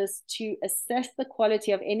checklists to assess the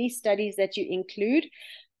quality of any studies that you include.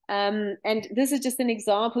 And this is just an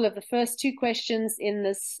example of the first two questions in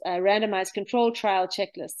this randomized control trial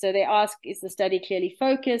checklist. So they ask, is the study clearly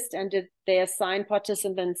focused, and did they assign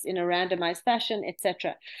participants in a randomized fashion,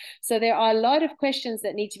 etc. So there are a lot of questions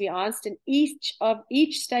that need to be answered, and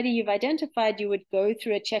each study you've identified, you would go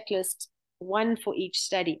through a checklist, one for each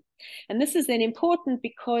study. And this is then important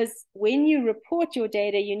because when you report your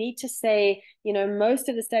data, you need to say, you know, most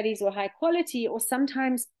of the studies were high quality, or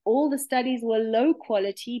sometimes all the studies were low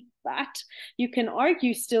quality, but you can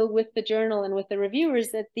argue still with the journal and with the reviewers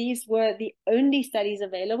that these were the only studies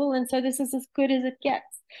available, and so this is as good as it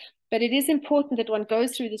gets. But it is important that one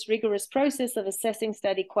goes through this rigorous process of assessing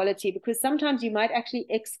study quality, because sometimes you might actually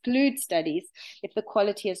exclude studies if the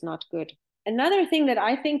quality is not good. Another thing that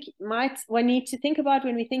I think one need to think about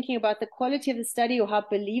when we're thinking about the quality of the study or how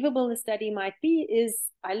believable the study might be is,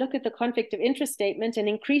 I look at the conflict of interest statement, and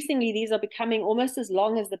increasingly these are becoming almost as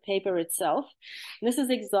long as the paper itself. And this is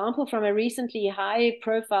an example from a recently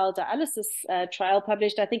high-profile dialysis trial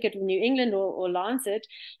published, I think, at New England or Lancet.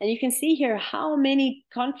 And you can see here how many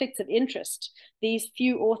conflicts of interest these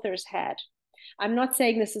few authors had. I'm not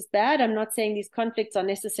saying this is bad. I'm not saying these conflicts are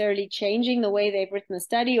necessarily changing the way they've written the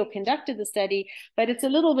study or conducted the study, but it's a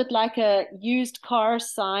little bit like a used car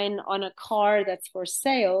sign on a car that's for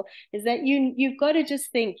sale, is that you've got to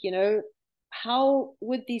just think, you know, how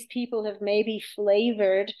would these people have maybe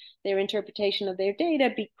flavored their interpretation of their data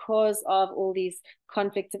because of all these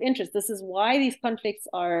conflicts of interest? This is why these conflicts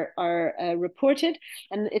are reported.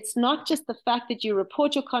 And it's not just the fact that you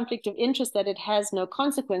report your conflict of interest that it has no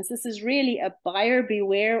consequence. This is really a buyer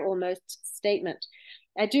beware almost statement.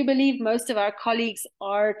 I do believe most of our colleagues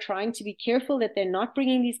are trying to be careful that they're not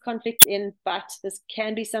bringing these conflicts in, but this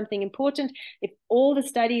can be something important. If all the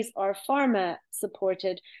studies are pharma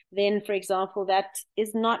supported, then, for example, that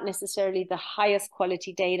is not necessarily the highest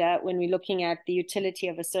quality data when we're looking at the utility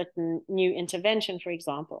of a certain new intervention, for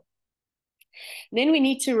example. Then we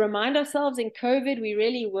need to remind ourselves, in COVID, we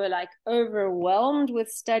really were like overwhelmed with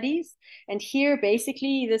studies. And here,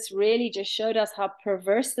 basically, this really just showed us how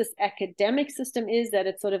perverse this academic system is, that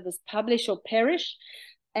it's sort of this publish or perish.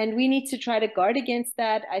 And we need to try to guard against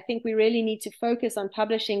that. I think we really need to focus on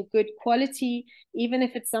publishing good quality, even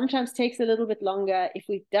if it sometimes takes a little bit longer. If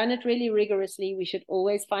we've done it really rigorously, we should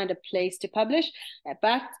always find a place to publish.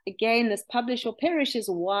 But again, this publish or perish is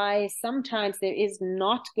why sometimes there is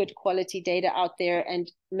not good quality data out there, and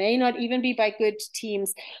may not even be by good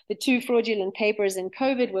teams. The two fraudulent papers in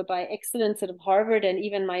COVID were by excellence at Harvard and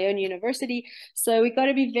even my own university. So we've got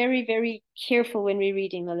to be very, very careful when we're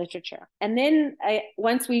reading the literature. And then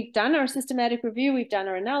once we've done our systematic review, we've done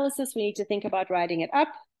our analysis, we need to think about writing it up.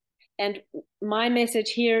 And my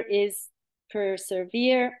message here is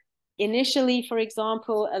persevere. Initially, for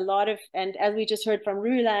example, and as we just heard from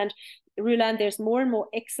Rulan, there's more and more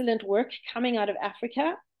excellent work coming out of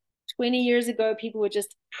Africa. 20 years ago, people were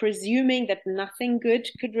just presuming that nothing good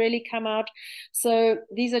could really come out. So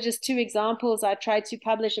these are just two examples. I tried to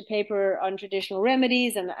publish a paper on traditional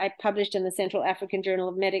remedies, and I published in the Central African Journal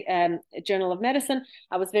of Medicine.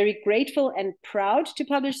 I was very grateful and proud to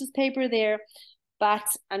publish this paper there, but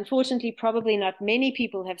unfortunately, probably not many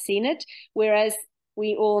people have seen it. Whereas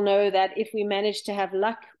we all know that if we manage to have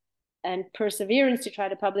luck and perseverance to try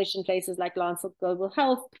to publish in places like Lancet Global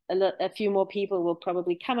Health, a few more people will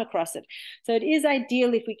probably come across it. So it is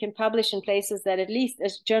ideal if we can publish in places that at least,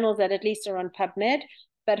 as journals that at least are on PubMed,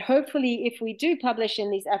 but hopefully if we do publish in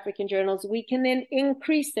these African journals, we can then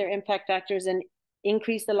increase their impact factors and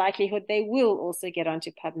increase the likelihood they will also get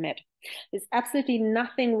onto PubMed. There's absolutely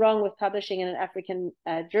nothing wrong with publishing in an African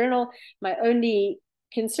journal. My only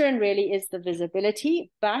concern really is the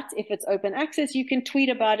visibility, but if it's open access, you can tweet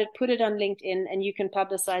about it, put it on LinkedIn, and you can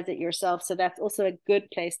publicize it yourself. So that's also a good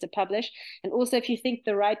place to publish. And also if you think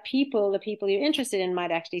the right people, the people you're interested in,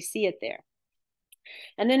 might actually see it there.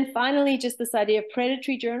 And then finally, just this idea of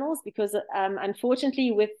predatory journals, because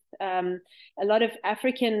unfortunately with a lot of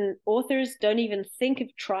African authors don't even think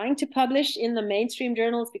of trying to publish in the mainstream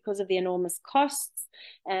journals because of the enormous costs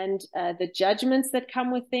and the judgments that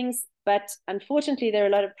come with things. But unfortunately, there are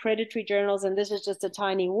a lot of predatory journals, and this is just a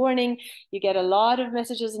tiny warning. You get a lot of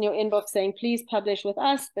messages in your inbox saying, please publish with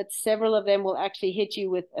us, but several of them will actually hit you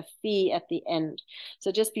with a fee at the end.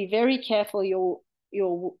 So just be very careful. Your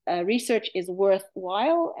research is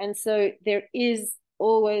worthwhile, and so there is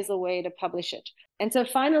always a way to publish it. And so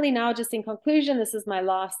finally now, just in conclusion, this is my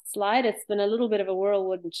last slide. It's been a little bit of a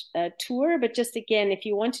whirlwind tour, but just again, if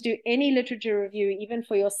you want to do any literature review, even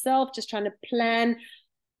for yourself, just trying to plan,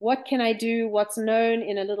 what can I do? What's known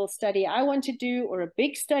in a little study I want to do, or a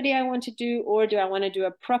big study I want to do, or do I want to do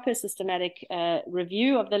a proper systematic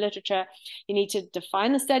review of the literature? You need to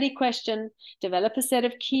define the study question, develop a set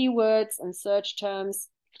of keywords and search terms,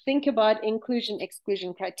 think about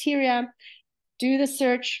inclusion-exclusion criteria, do the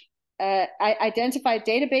search, identify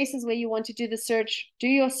databases where you want to do the search, do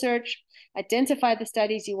your search, identify the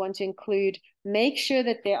studies you want to include, make sure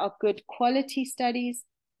that there are good quality studies,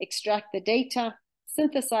 extract the data,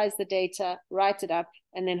 synthesize the data, write it up,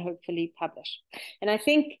 and then hopefully publish. And I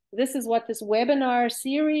think this is what this webinar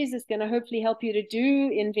series is going to hopefully help you to do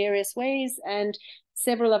in various ways. And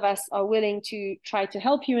several of us are willing to try to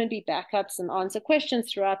help you and be backups and answer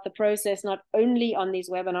questions throughout the process, not only on these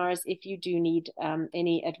webinars, if you do need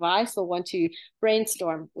any advice or want to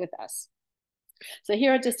brainstorm with us. So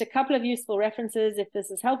here are just a couple of useful references if this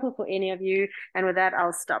is helpful for any of you. And with that,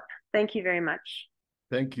 I'll stop. Thank you very much.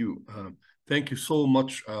 Thank you. Thank you so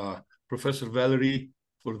much, Professor Valerie,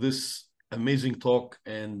 for this amazing talk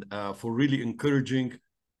and for really encouraging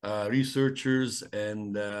researchers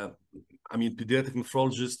and, I mean, pediatric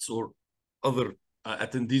nephrologists or other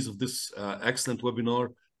attendees of this excellent webinar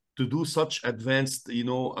to do such advanced,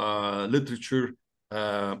 literature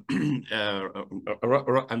and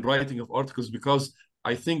writing of articles, because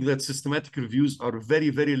I think that systematic reviews are very,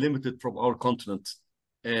 very limited from our continent.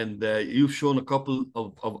 And you've shown a couple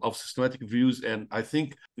of systematic reviews, and I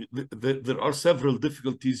think there are several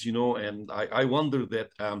difficulties, and I wonder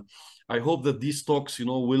that I hope that these talks,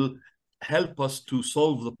 will help us to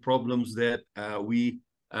solve the problems that we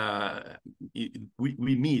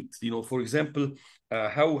meet. For example,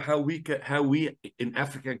 how we in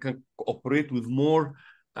Africa can cooperate with more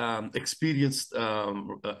experienced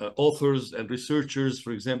authors and researchers,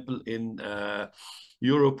 for example, in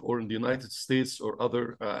Europe or in the United States or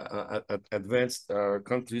other advanced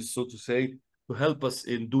countries, so to say, to help us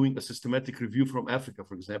in doing a systematic review from Africa,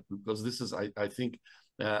 for example, because this is, I think,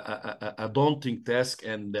 a daunting task,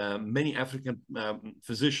 and many African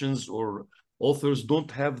physicians or authors don't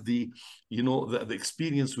have the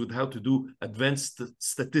experience with how to do advanced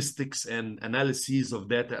statistics and analyses of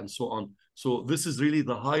data and so on. So this is really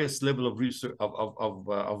the highest level of research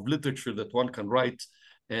of literature that one can write.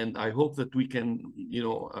 And I hope that we can,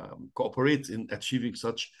 cooperate in achieving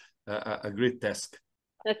such a great task.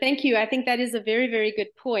 Thank you. I think that is a very, very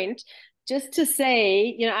good point. Just to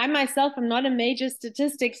say, I myself am not a major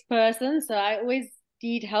statistics person, so I always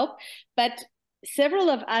need help. But several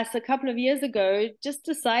of us a couple of years ago just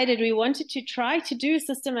decided we wanted to try to do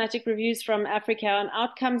systematic reviews from Africa on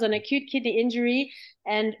outcomes on acute kidney injury.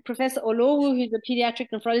 And Professor Olowu, who's a pediatric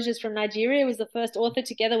nephrologist from Nigeria, was the first author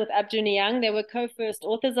together with Abdu Nyang. They were co-first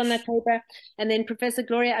authors on that paper. And then Professor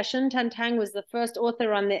Gloria Ashton-Tantang was the first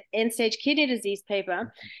author on the end-stage kidney disease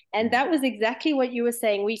paper. And that was exactly what you were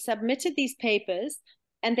saying. We submitted these papers,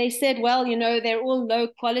 and they said, well, they're all low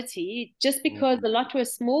quality, just because a lot were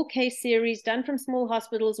small case series done from small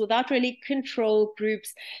hospitals without really control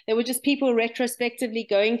groups. They were just people retrospectively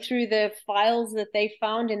going through the files that they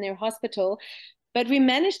found in their hospital. But we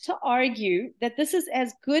managed to argue that this is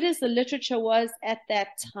as good as the literature was at that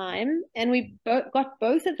time. And we got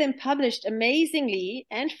both of them published amazingly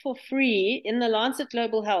and for free in the Lancet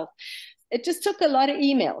Global Health. It just took a lot of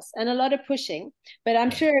emails and a lot of pushing, but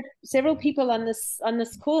I'm sure several people on this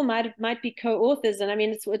call might be co-authors. And I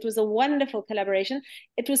mean, it was a wonderful collaboration.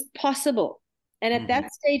 It was possible. And at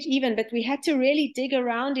that stage even, but we had to really dig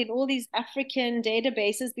around in all these African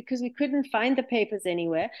databases because we couldn't find the papers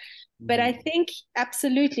anywhere. But I think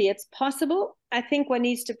absolutely it's possible. I think one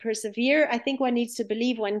needs to persevere. I think one needs to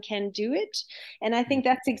believe one can do it. And I think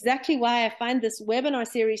that's exactly why I find this webinar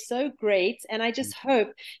series so great. And I just hope,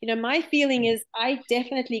 my feeling is I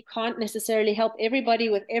definitely can't necessarily help everybody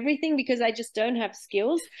with everything because I just don't have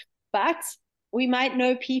skills. But we might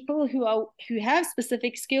know people who have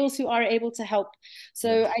specific skills who are able to help.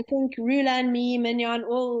 So I think Rulan, me, Mignon,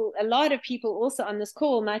 a lot of people also on this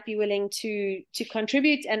call might be willing to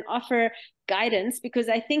contribute and offer guidance, because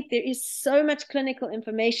I think there is so much clinical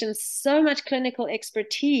information, so much clinical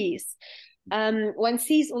expertise. One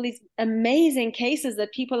sees all these amazing cases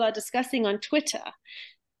that people are discussing on Twitter.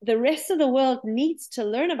 The rest of the world needs to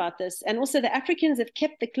learn about this. And also the Africans have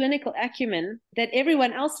kept the clinical acumen that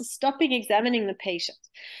everyone else is stopping examining the patient.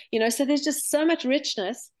 So there's just so much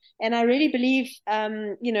richness. And I really believe,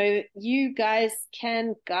 you guys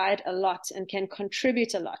can guide a lot and can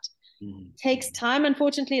contribute a lot. It takes time.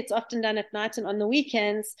 Unfortunately, it's often done at night and on the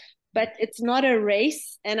weekends, but it's not a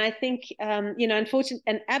race. And I think, unfortunately,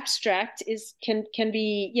 an abstract can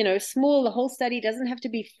be, small. The whole study doesn't have to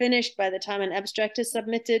be finished by the time an abstract is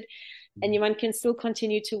submitted, and one can still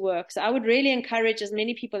continue to work. So I would really encourage as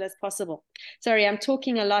many people as possible. Sorry, I'm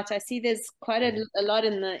talking a lot. I see there's quite a lot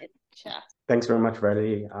in the chat. Thanks very much,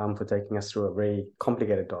 Valerie, for taking us through a very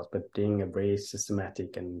complicated task, but being a very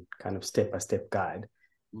systematic and kind of step-by-step guide.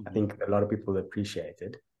 I think a lot of people appreciate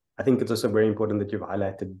it. I think it's also very important that you've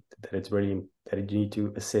highlighted that that you need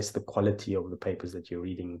to assess the quality of the papers that you're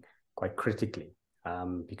reading quite critically,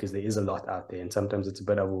 because there is a lot out there, and sometimes it's a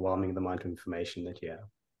bit overwhelming, the amount of information that you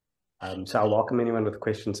have. So I'll welcome anyone with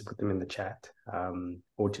questions to put them in the chat,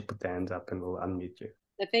 or to put their hands up and we'll unmute you.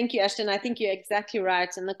 Thank you, Ashton. I think you're exactly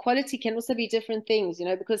right. And the quality can also be different things,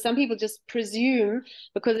 because some people just presume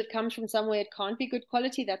because it comes from somewhere it can't be good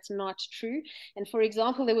quality. That's not true. And for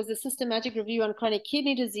example, there was a systematic review on chronic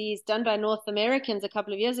kidney disease done by North Americans a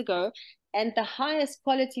couple of years ago. And the highest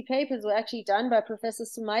quality papers were actually done by Professor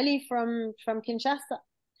Sumaili from Kinshasa.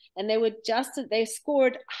 And they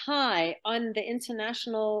scored high on the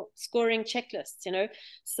international scoring checklists,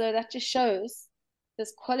 So that just shows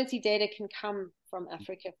this quality data can come from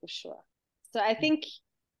Africa for sure. So I think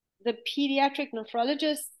the pediatric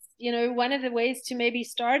nephrologists, one of the ways to maybe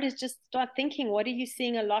start is just start thinking, what are you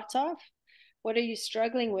seeing a lot of? What are you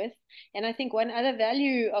struggling with? And I think one other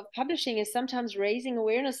value of publishing is sometimes raising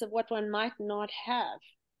awareness of what one might not have.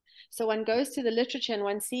 So one goes to the literature and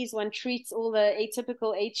one treats all the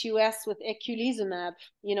atypical HUS with eculizumab,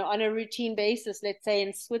 on a routine basis, let's say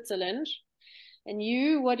in Switzerland. And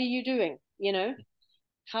what are you doing?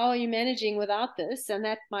 How are you managing without this? And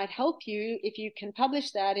that might help you if you can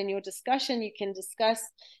publish that in your discussion. You can discuss,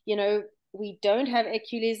 we don't have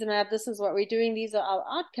eculizumab. This is what we're doing. These are our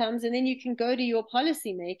outcomes. And then you can go to your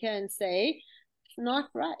policymaker and say, it's not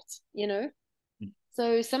right,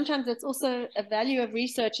 So sometimes that's also a value of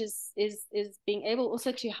research is being able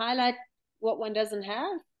also to highlight what one doesn't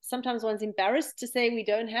have. Sometimes one's embarrassed to say we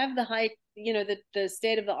don't have the high, the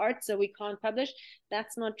state of the art, so we can't publish.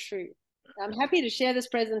 That's not true. I'm happy to share this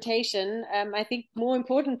presentation. I think more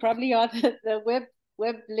important probably are the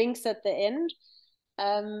web links at the end.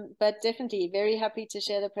 But definitely very happy to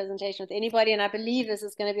share the presentation with anybody. And I believe this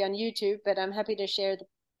is going to be on YouTube, but I'm happy to share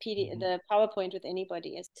the PowerPoint with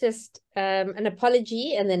anybody. Just an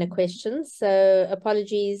apology and then a question. So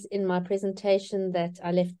apologies in my presentation that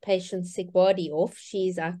I left patient Sigwadi off.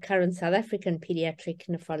 She's our current South African pediatric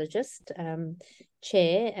nephrologist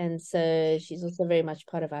chair, and so she's also very much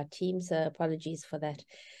part of our team. So apologies for that.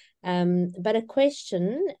 But a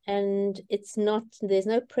question, and there's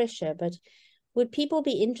no pressure, but would people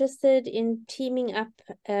be interested in teaming up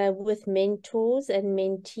with mentors and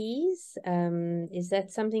mentees? Is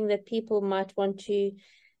that something that people might want to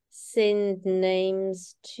send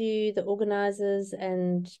names to the organizers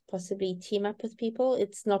and possibly team up with people?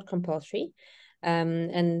 It's not compulsory.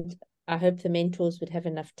 And I hope the mentors would have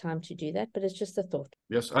enough time to do that, but it's just a thought.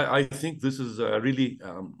 Yes, I think this is really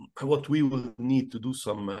what we will need to do,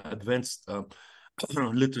 some advanced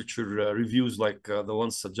literature reviews like the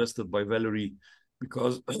ones suggested by Valerie,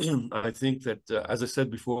 because I think that, as I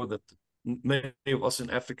said before, that many of us in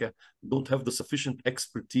Africa don't have the sufficient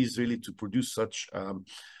expertise really to produce such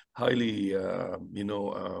highly,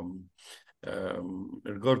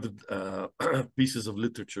 regarded pieces of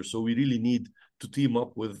literature. So we really need to team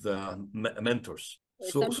up with mentors.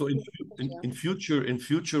 So in future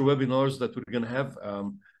webinars that we're going to have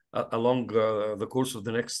along the course of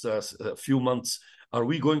the next few months, are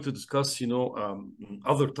we going to discuss,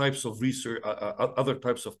 other types of research, other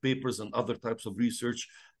types of papers and other types of research,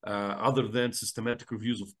 other than systematic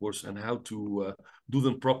reviews, of course, and how to do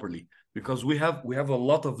them properly, because we have a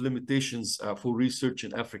lot of limitations for research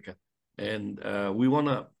in Africa, and we want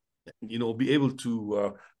to, be able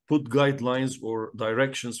to put guidelines or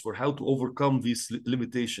directions for how to overcome these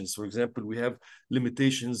limitations. For example, we have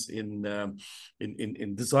limitations in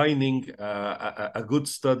designing a good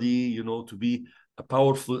study, to be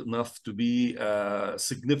powerful enough to be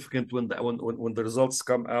significant when the results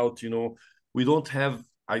come out. We don't have.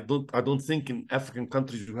 I don't think in African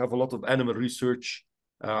countries you have a lot of animal research.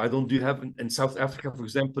 Do you have in South Africa, for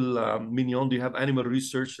example, Mignon, do you have animal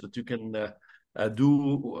research that you can do?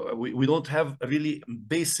 We don't have really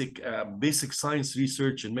basic science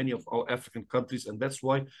research in many of our African countries, and that's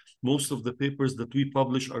why most of the papers that we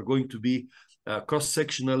publish are going to be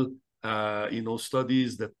cross-sectional,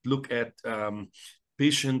 studies that look at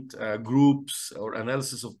patient groups or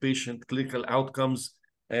analysis of patient clinical outcomes,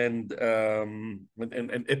 and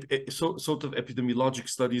sort of epidemiologic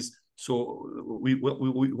studies. So we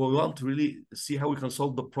want to really see how we can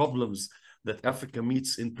solve the problems that Africa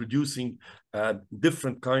meets in producing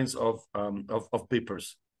different kinds of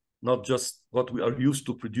papers, not just what we are used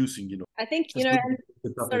to producing. I think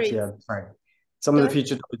sorry. Yeah, sorry. Some of the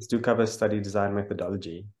future topics do cover study design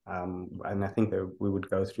methodology, and I think that we would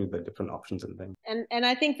go through the different options and things. And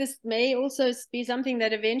I think this may also be something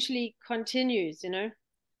that eventually continues,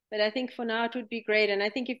 But I think for now it would be great. And I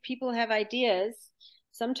think if people have ideas,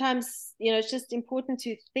 sometimes, it's just important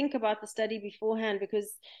to think about the study beforehand,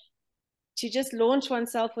 because to just launch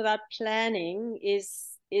oneself without planning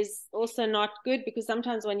is also not good, because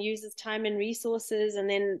sometimes one uses time and resources and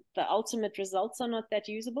then the ultimate results are not that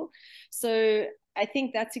usable. So I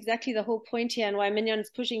think that's exactly the whole point here, and why Mignon is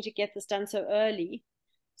pushing to get this done so early,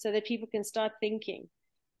 so that people can start thinking.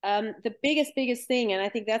 The biggest thing, and I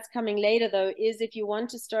think that's coming later though, is if you want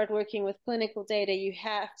to start working with clinical data, you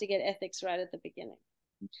have to get ethics right at the beginning.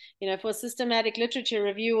 For systematic literature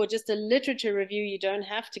review or just a literature review, you don't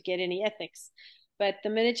have to get any ethics. But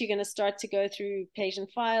the minute you're going to start to go through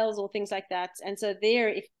patient files or things like that, and so there,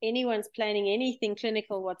 if anyone's planning anything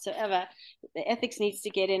clinical whatsoever, the ethics needs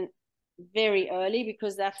to get in very early,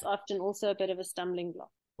 because that's often also a bit of a stumbling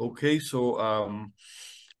block. Okay, so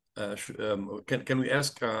can we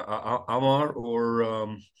ask Amar or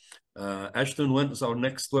Ashton, when is our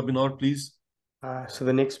next webinar, please? So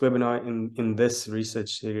the next webinar in this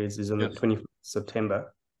research series is on the 21st of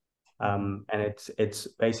September. And it's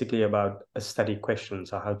basically about a study question,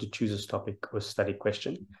 so how to choose a topic or study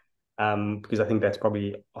question, because I think that's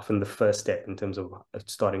probably often the first step in terms of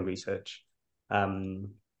starting research.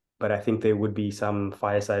 But I think there would be some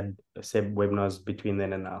Fireside webinars between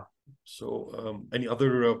then and now. So any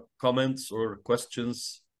other comments or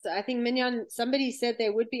questions? So I think Mignon, somebody said they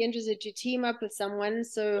would be interested to team up with someone.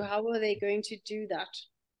 So how are they going to do that?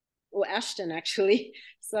 Or Ashton, actually.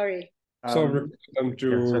 Sorry. So I've requested them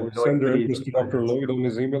to send their interest to Dr. Lloyd on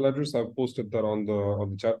his email address. I've posted that on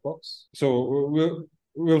the chat box. So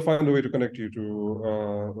we'll find a way to connect you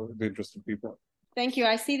to the interested people. Thank you.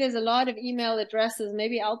 I see there's a lot of email addresses.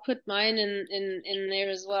 Maybe I'll put mine in there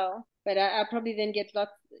as well. But I'll probably then get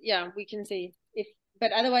lots. Yeah, we can see.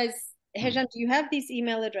 But otherwise, Hejam, do you have these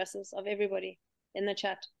email addresses of everybody in the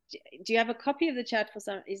chat? Do you have a copy of the chat for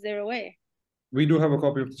some? Is there a way? We do have a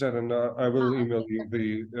copy of the chat, and I will email you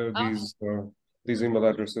these email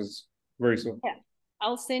addresses very soon. Yeah,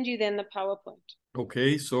 I'll send you then the PowerPoint.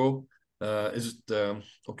 Okay, so is it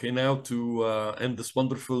okay now to end this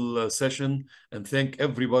wonderful session and thank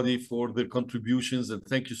everybody for their contributions, and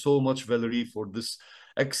thank you so much, Valerie, for this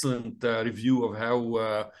excellent review of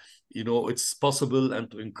how it's possible, and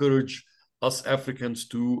to encourage us Africans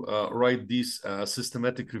to write these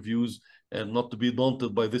systematic reviews and not to be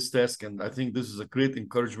daunted by this task. And I think this is a great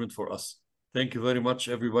encouragement for us. Thank you very much,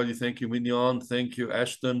 everybody. Thank you, Mignon. Thank you,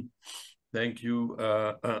 Ashton. Thank you,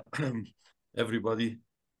 everybody,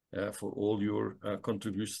 for all your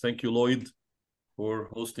contributions. Thank you, Lloyd, for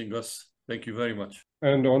hosting us. Thank you very much.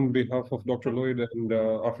 And on behalf of Dr. Lloyd and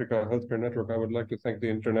Africa Healthcare Network, I would like to thank the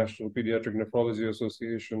International Pediatric Nephrology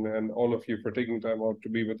Association and all of you for taking time out to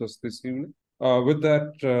be with us this evening. With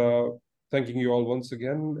that, thanking you all once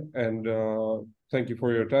again, and thank you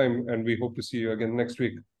for your time, and we hope to see you again next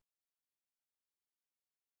week.